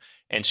hands.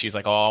 And she's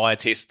like, oh, all I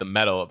taste is the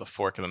metal of the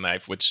fork and the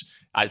knife, which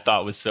I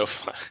thought was so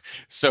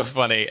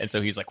funny. And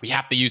so he's like, we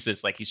have to use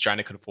this. Like he's trying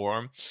to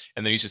conform.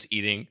 And then he's just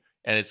eating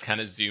and it kind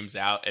of zooms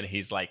out and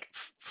he's like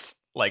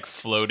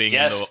floating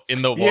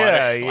in the water.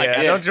 Yeah, like,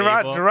 yeah. No,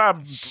 Gerard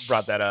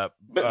brought that up.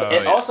 But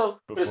there's also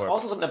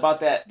something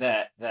about that,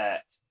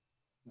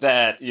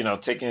 you know,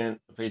 taking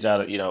a page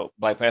out of, you know,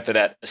 Black Panther,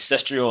 that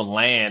ancestral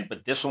land,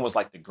 but this one was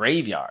like the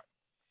graveyard,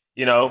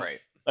 you know? Right.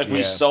 Like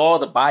we saw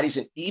the bodies,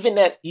 and even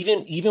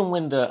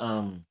when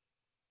the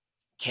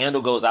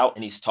candle goes out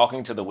and he's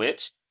talking to the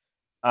witch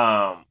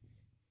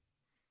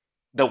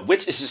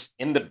is just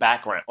in the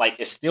background. Like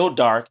it's still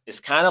dark. It's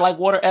kind of like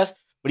Water-esque,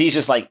 but he's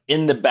just like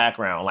in the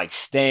background, like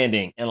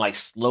standing and like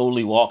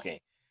slowly walking.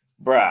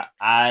 Bruh,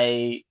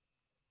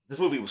 this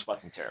movie was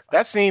fucking terrifying.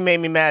 That scene made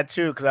me mad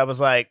too, because I was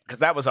like, because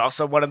that was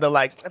also one of the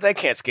like, they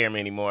can't scare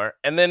me anymore.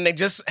 And then they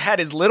just had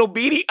his little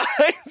beady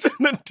eyes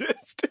in the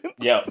distance.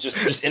 Yeah,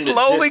 just in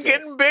slowly the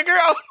getting bigger.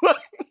 I was like,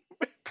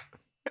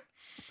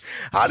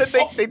 how did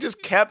they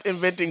just kept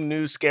inventing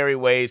new scary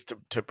ways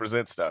to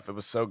present stuff. It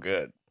was so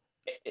good.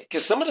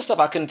 Because some of the stuff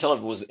I couldn't tell if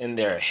it was in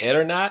their head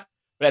or not.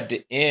 But at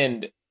the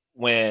end,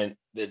 when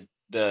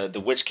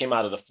the witch came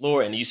out of the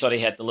floor and you saw they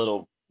had the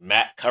little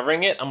mat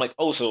covering it, I'm like,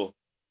 oh, so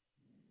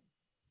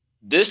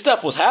this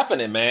stuff was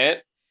happening, man.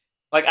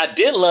 Like, I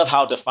did love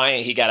how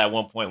defiant he got at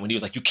one point when he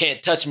was like, you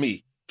can't touch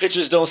me.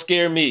 Pictures don't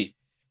scare me.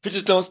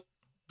 Pictures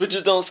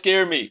don't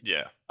scare me.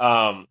 Yeah.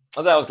 I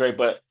thought that was great.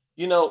 But,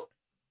 you know,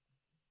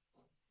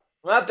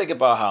 when I think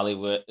about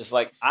Hollywood, it's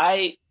like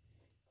I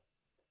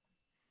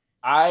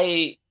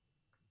am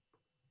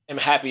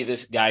happy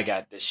this guy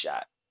got this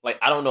shot. Like,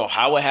 I don't know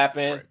how it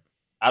happened. Right.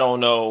 I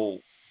don't know.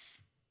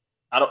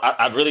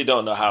 I really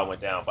don't know how it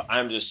went down, but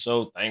I'm just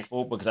so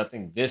thankful because I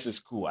think this is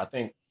cool. I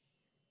think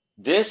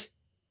this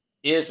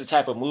is the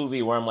type of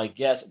movie where I'm like,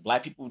 yes,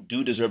 Black people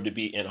do deserve to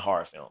be in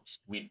horror films.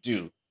 We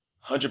do,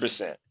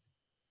 100%.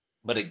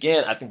 But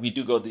again, I think we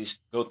do go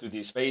through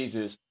these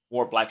phases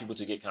for Black people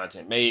to get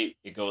content made.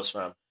 It goes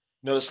from,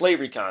 you know, the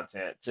slavery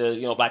content to,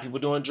 you know, Black people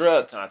doing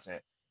drug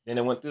content. Then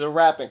it went through the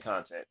rapping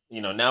content.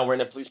 You know, now we're in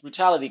the police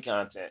brutality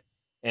content.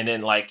 And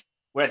then like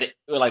we're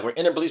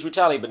in the police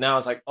brutality, but now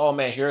it's like, oh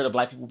man, here are the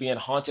Black people being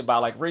haunted by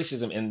like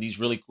racism in these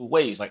really cool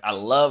ways. Like I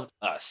loved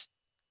Us.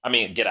 I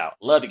mean, Get Out.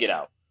 Love to Get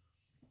Out.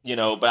 You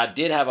know, but I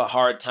did have a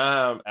hard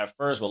time at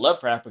first with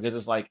Lovecraft because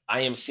it's like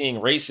I am seeing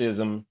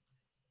racism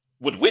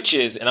with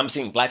witches and I'm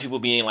seeing Black people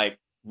being like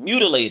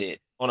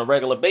mutilated on a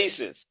regular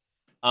basis.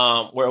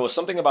 Where it was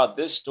something about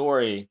this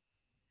story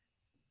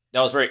that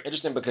was very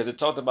interesting because it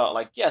talked about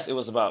like, yes, it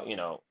was about, you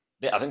know,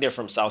 I think they're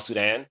from South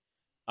Sudan.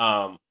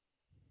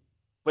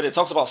 But it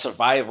talks about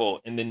survival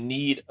and the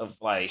need of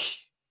like,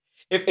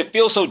 it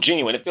feels so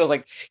genuine. It feels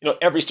like, you know,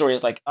 every story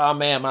is like, oh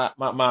man,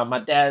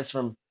 my dad's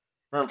from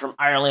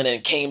Ireland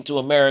and came to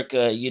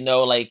America, you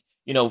know, like,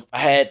 you know,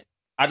 I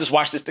just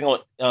watched this thing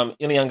on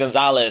Elian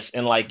Gonzalez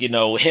and like, you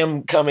know,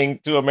 him coming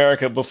to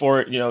America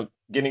before, you know,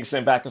 getting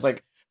sent back. It's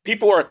like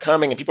people are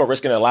coming and people are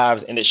risking their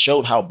lives and it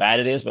showed how bad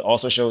it is, but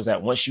also shows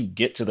that once you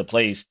get to the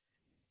place,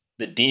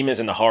 the demons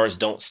and the horrors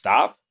don't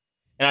stop.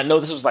 And I know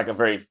this was like a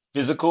very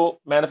physical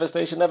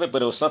manifestation of it,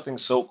 but it was something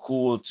so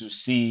cool to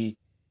see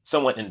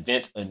someone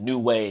invent a new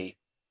way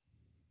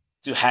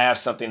to have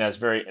something that's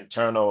very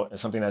internal and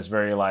something that's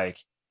very like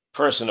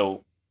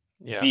personal,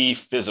 be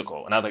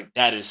physical. And I think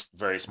that is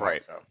very smart.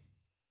 Right. So,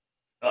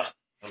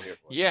 I'm here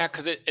for it. Yeah,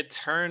 because it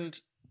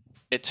turned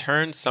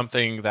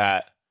something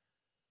that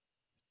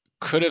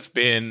could have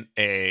been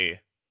a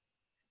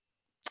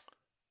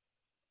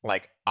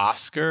like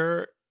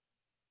Oscar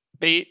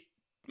bait,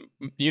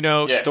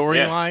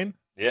 storyline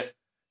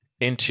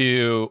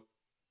into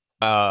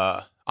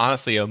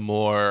honestly a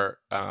more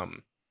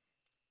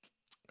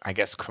I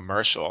guess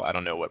commercial. I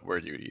don't know what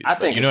word you would use. I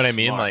think you know what I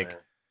mean. Smart, like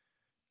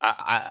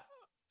man.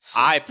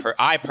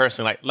 I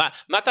personally like.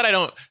 Not that I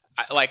don't.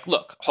 Like,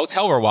 look,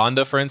 Hotel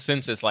Rwanda, for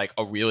instance, is like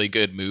a really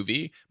good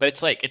movie, but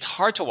it's like it's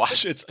hard to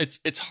watch.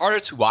 It's harder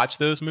to watch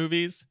those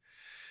movies.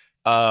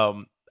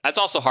 That's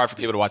also hard for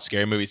people to watch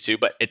scary movies too.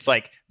 But it's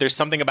like there's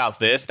something about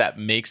this that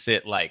makes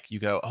it like you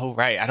go, oh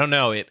right, I don't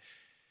know. It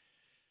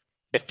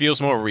feels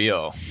more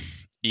real,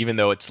 even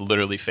though it's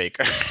literally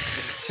faker.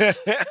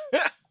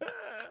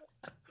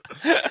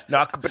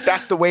 No, but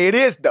that's the way it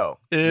is, though.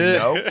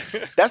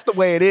 That's the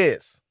way it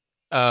is.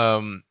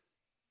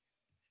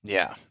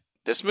 Yeah.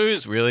 This movie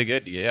is really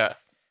good. Yeah.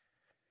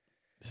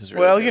 This is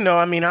really good.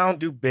 I don't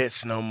do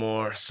bits no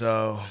more,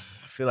 so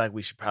I feel like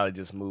we should probably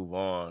just move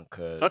on.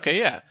 Okay,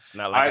 yeah. It's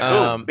not like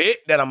a bit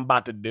that I'm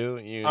about to do.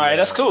 All right,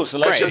 that's cool. So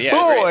let's just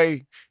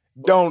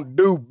don't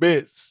do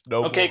bits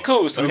no more. Okay,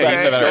 cool. So,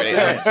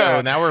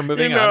 so now we're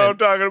moving on. I'm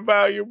talking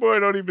about. Your boy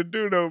don't even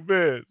do no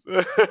bits.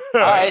 All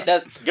right,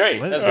 that's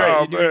great. That's great.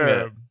 Are you doing,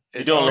 man?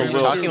 You're doing Are you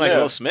talking like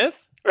Will Smith?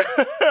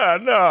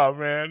 No,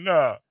 man,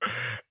 no.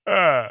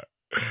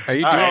 Are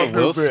you doing a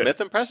Will Smith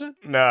impression?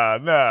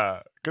 Nah,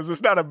 because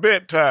it's not a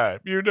bit time,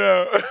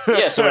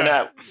 Yeah, so we're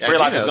not. We're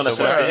like it's going to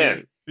set up the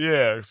end.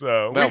 Yeah,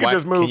 so we can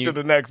just move to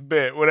the next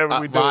bit, whatever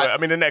we do.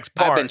 The next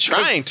part. I've been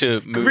trying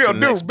to move we to don't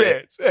the next do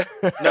bits.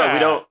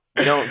 No,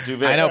 we don't do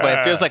bits. I know, but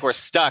it feels like we're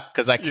stuck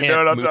because I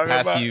can't move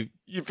past about? you.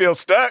 You feel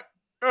stuck?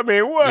 I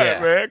mean,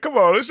 what, man? Come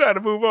on, let's try to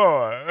move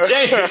on.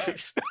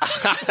 James.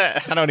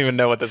 I don't even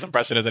know what this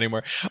impression is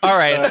anymore. All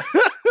right.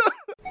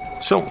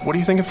 So, what are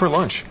you thinking for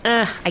lunch?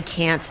 I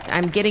can't.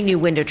 I'm getting new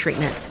window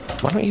treatments.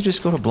 Why don't you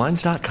just go to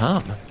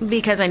Blinds.com?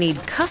 Because I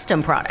need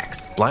custom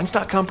products.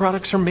 Blinds.com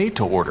products are made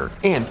to order,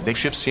 and they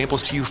ship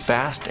samples to you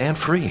fast and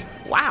free.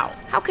 Wow,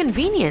 how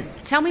convenient.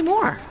 Tell me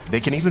more. They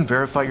can even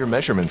verify your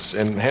measurements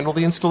and handle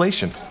the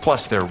installation.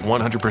 Plus, their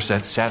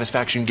 100%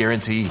 satisfaction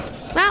guarantee.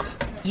 Well,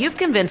 you've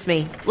convinced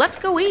me. Let's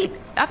go eat.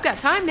 I've got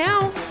time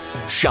now.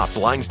 Shop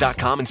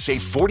Blinds.com and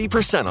save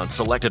 40% on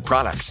selected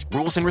products.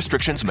 Rules and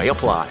restrictions may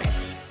apply.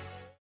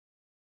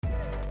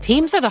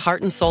 Teams are the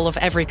heart and soul of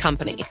every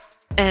company.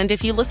 And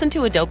if you listen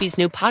to Adobe's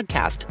new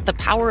podcast, The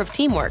Power of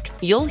Teamwork,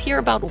 you'll hear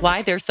about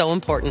why they're so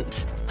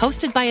important.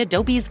 Hosted by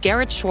Adobe's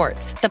Garrett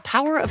Schwartz, The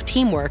Power of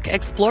Teamwork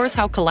explores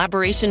how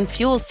collaboration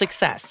fuels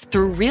success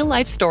through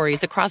real-life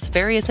stories across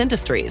various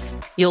industries.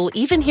 You'll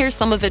even hear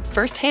some of it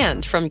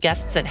firsthand from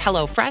guests at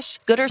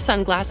HelloFresh, Gooder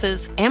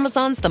Sunglasses,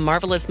 Amazon's The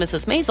Marvelous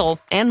Mrs. Maisel,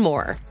 and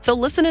more. So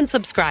listen and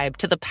subscribe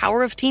to The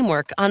Power of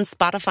Teamwork on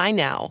Spotify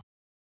now.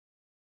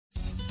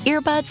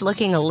 Earbuds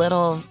looking a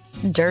little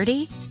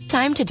dirty?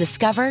 Time to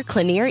discover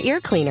Clinier ear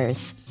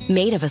cleaners.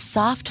 Made of a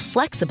soft,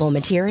 flexible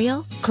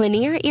material,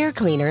 Clinier ear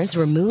cleaners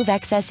remove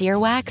excess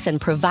earwax and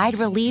provide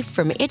relief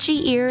from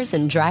itchy ears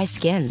and dry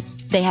skin.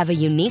 They have a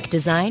unique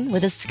design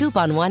with a scoop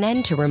on one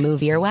end to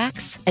remove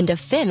earwax and a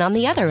fin on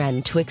the other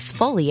end to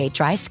exfoliate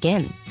dry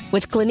skin.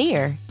 With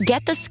Clinier,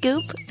 get the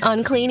scoop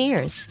on clean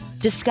ears.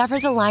 Discover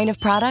the line of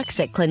products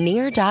at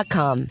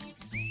Clinier.com.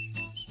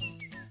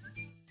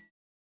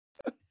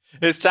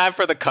 It's time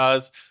for the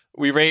cause.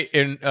 We rate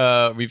and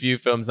review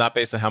films not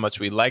based on how much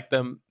we like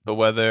them, but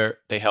whether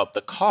they help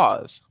the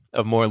cause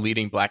of more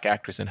leading black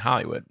actors in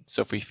Hollywood.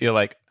 So if we feel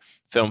like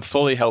film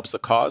fully helps the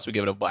cause, we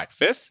give it a black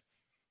fist.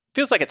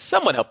 Feels like it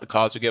somewhat helped the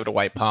cause, we give it a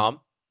white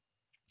palm.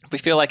 If we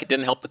feel like it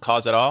didn't help the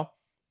cause at all,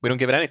 we don't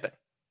give it anything.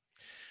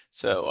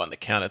 So on the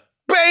count of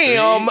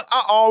bam,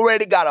 I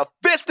already got a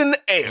fist in the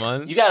air.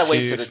 One, you gotta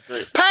wait till the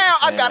three. Pow,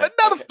 I got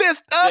another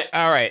fist up.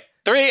 All right.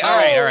 Three. All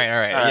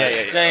right. Yeah.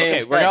 James,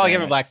 okay, we're all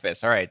giving black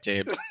fist. All right,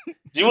 James.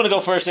 Do you want to go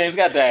first, James?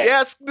 Got that?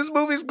 Yes, this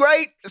movie's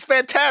great. It's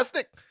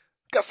fantastic.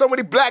 Got so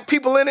many black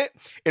people in it.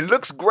 It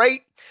looks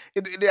great.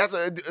 It has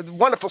a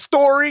wonderful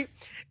story.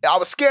 I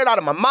was scared out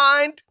of my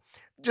mind.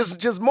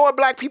 Just more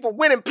black people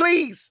winning,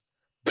 please.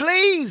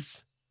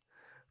 Please.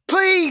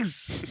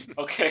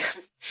 Okay.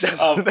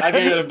 I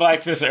gave it a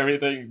black fist for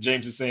everything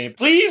James is saying.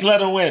 Please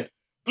let him win.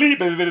 Please,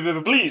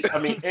 baby, please. I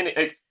mean,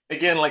 and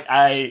again, like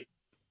I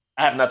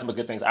have nothing but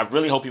good things. I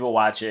really hope people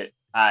watch it.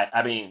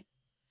 I mean,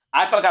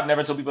 I feel like I've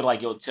never told people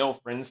like, yo, tell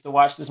friends to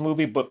watch this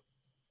movie, but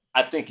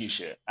I think you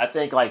should. I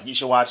think like you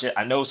should watch it.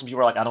 I know some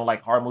people are like, I don't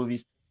like horror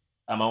movies.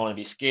 I want to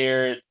be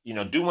scared.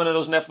 Do one of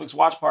those Netflix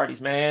watch parties,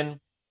 man.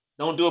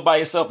 Don't do it by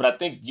yourself. But I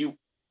think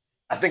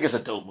it's a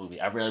dope movie.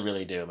 I really,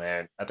 really do,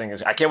 man. I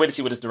can't wait to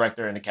see what this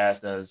director and the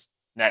cast does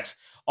next.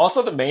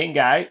 Also, the main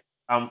guy,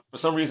 for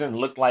some reason,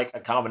 looked like a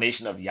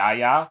combination of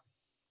Yahya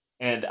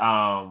and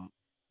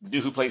the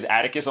dude who plays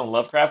Atticus on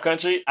Lovecraft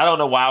Country. I don't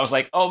know why. I was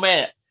like, oh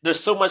man, there's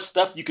so much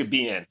stuff you could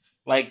be in.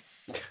 Like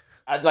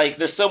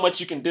there's so much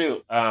you can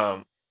do.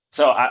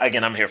 So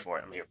I'm here for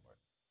it.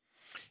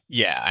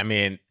 Yeah, I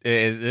mean,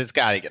 it's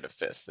got to get a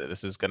fist.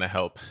 This is going to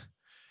help.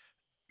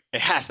 It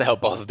has to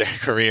help both of their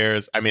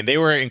careers. I mean, they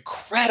were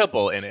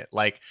incredible in it.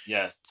 Like,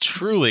 yes,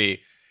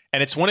 truly.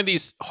 And it's one of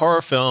these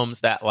horror films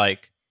that,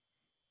 like,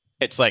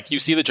 it's like you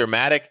see the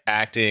dramatic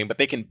acting, but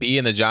they can be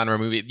in the genre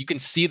movie. You can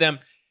see them.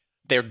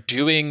 They're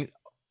doing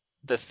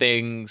the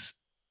things.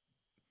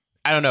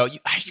 I don't know. You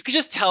can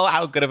just tell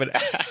how good of an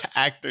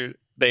actor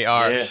they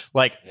are. Yeah.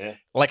 Like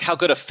how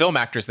good of film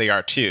actors they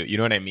are too. You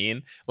know what I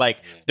mean? Like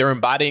they're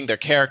embodying their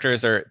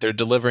characters. They're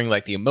delivering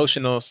like the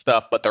emotional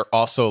stuff, but they're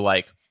also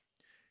like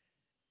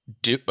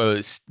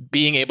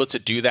being able to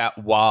do that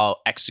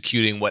while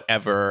executing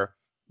whatever,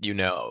 you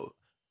know,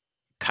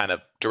 kind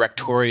of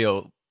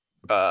directorial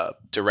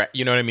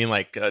you know what I mean?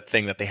 Like a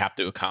thing that they have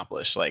to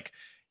accomplish. Like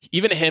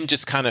even him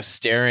just kind of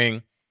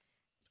staring.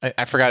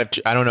 I forgot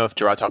I don't know if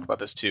Gerard talked about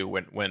this too,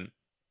 when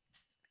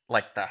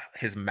like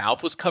his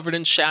mouth was covered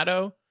in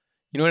shadow.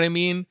 You know what I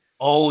mean?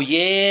 Oh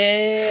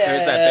yeah.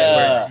 There's that bit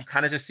where you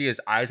kind of just see his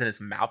eyes and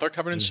his mouth are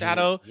covered in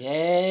shadow.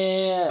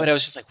 Yeah. But I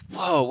was just like,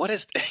 whoa, what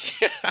is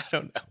I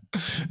don't know.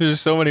 There's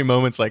so many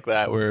moments like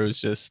that where it was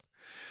just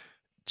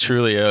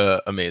truly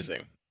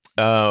amazing.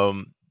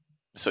 So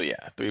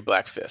yeah, 3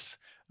 Black Fists.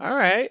 All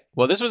right.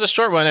 Well, this was a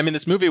short one. I mean,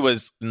 this movie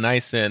was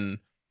nice and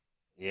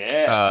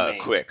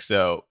quick.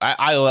 So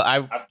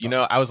I you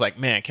know, I was like,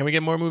 man, can we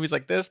get more movies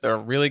like this? They're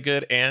really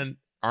good and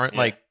aren't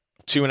like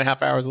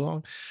 2.5 hours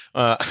long.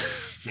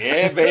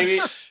 Yeah, baby.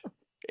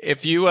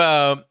 If you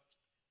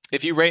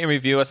rate and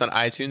review us on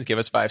iTunes, give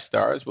us 5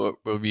 stars. We'll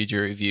read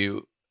your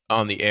review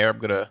on the air. I'm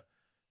gonna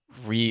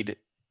read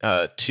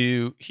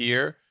 2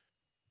 here.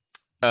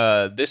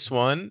 This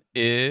one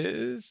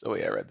is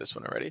I read this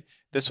one already.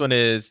 This one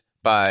is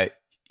by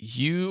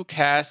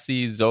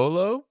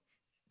Zolo.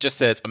 Just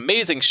says,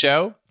 amazing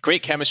show,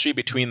 great chemistry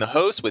between the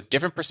hosts with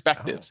different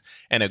perspectives,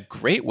 and a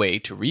great way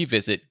to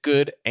revisit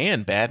good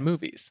and bad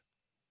movies.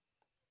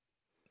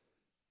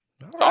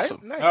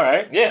 Awesome. Nice. All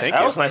right. Yeah, Thank that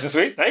you. was nice and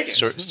sweet. Thank you.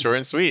 Short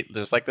and sweet,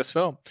 just like this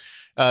film.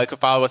 You can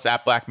follow us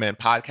at Black Men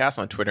Podcast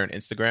on Twitter and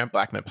Instagram.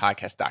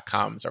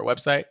 BlackmenPodcast.com is our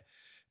website.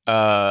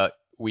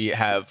 We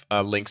have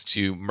links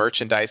to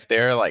merchandise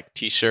there, like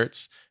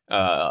T-shirts,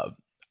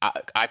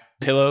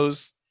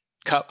 pillows,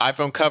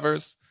 iPhone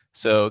covers.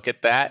 So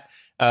get that.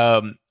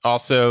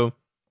 Also,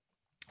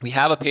 we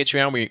have a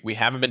Patreon. We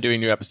haven't been doing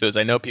new episodes.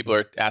 I know people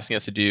are asking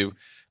us to do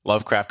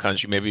Lovecraft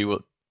Country. Maybe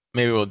we'll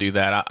do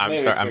that. I'm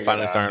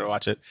finally starting to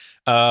watch it.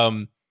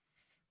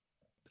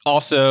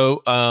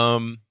 Also,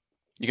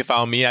 you can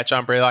follow me at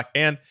John Braylock,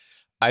 and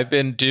I've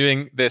been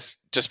doing this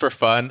just for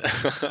fun.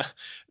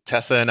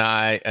 Tessa and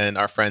I and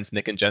our friends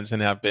Nick and Jensen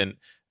have been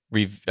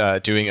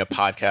doing a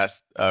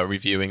podcast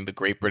reviewing the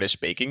Great British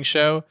Baking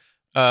Show.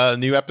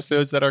 New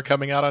episodes that are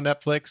coming out on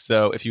Netflix.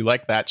 So if you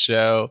like that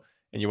show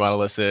and you want to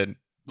listen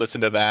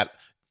to that,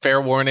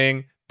 fair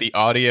warning, the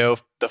audio,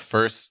 the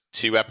first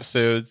 2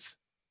 episodes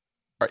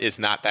is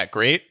not that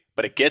great,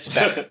 but it gets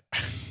better.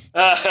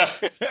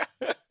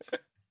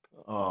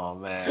 Oh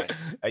man.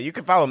 You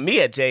can follow me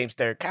at James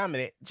Third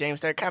Comedy,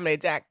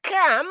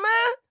 JamesThirdComedy.com.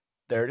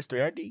 Third is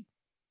 3RD.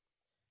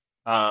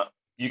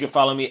 You can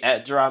follow me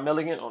at Gerard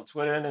Milligan on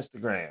Twitter and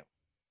Instagram.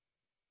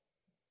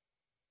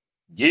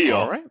 Yeah.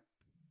 All right.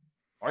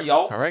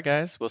 All right,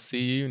 guys. We'll see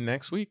you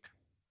next week.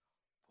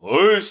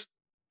 Peace.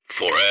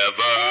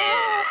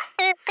 Forever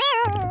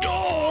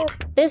Dog.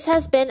 This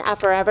has been a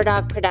Forever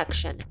Dog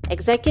production.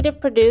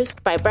 Executive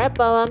produced by Brett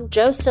Boehm,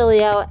 Joe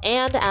Cilio,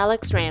 and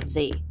Alex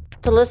Ramsey.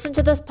 To listen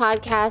to this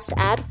podcast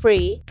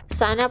ad-free,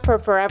 sign up for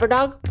Forever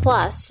Dog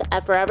Plus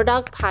at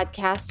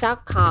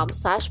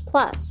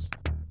foreverdogpodcast.com/plus.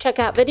 Check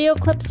out video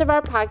clips of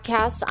our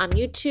podcasts on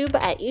YouTube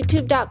at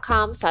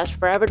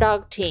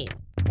youtube.com/foreverdogteam.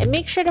 And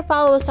make sure to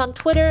follow us on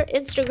Twitter,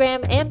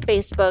 Instagram, and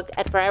Facebook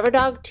at Forever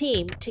Dog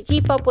Team to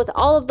keep up with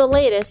all of the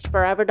latest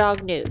Forever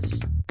Dog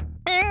news.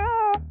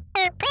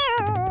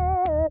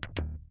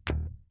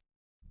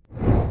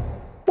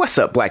 What's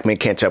up, Black Men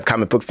Can't Jump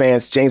comic book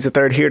fans? James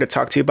III here to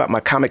talk to you about my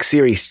comic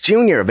series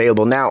Junior,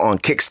 available now on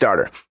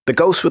Kickstarter. The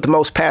ghost with the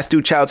most past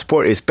due child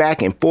support is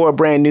back in 4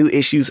 brand new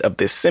issues of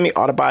this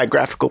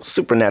semi-autobiographical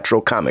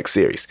supernatural comic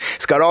series.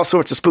 It's got all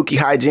sorts of spooky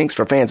hijinks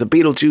for fans of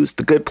Beetlejuice,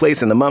 The Good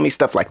Place, and The Mummy,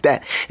 stuff like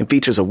that, and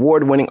features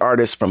award-winning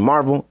artists from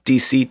Marvel,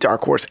 DC,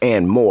 Dark Horse,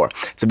 and more.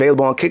 It's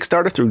available on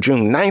Kickstarter through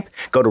June 9th.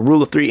 Go to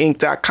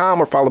ruleof3inc.com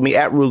or follow me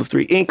at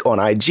ruleof3inc on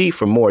IG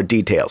for more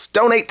details.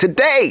 Donate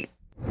today!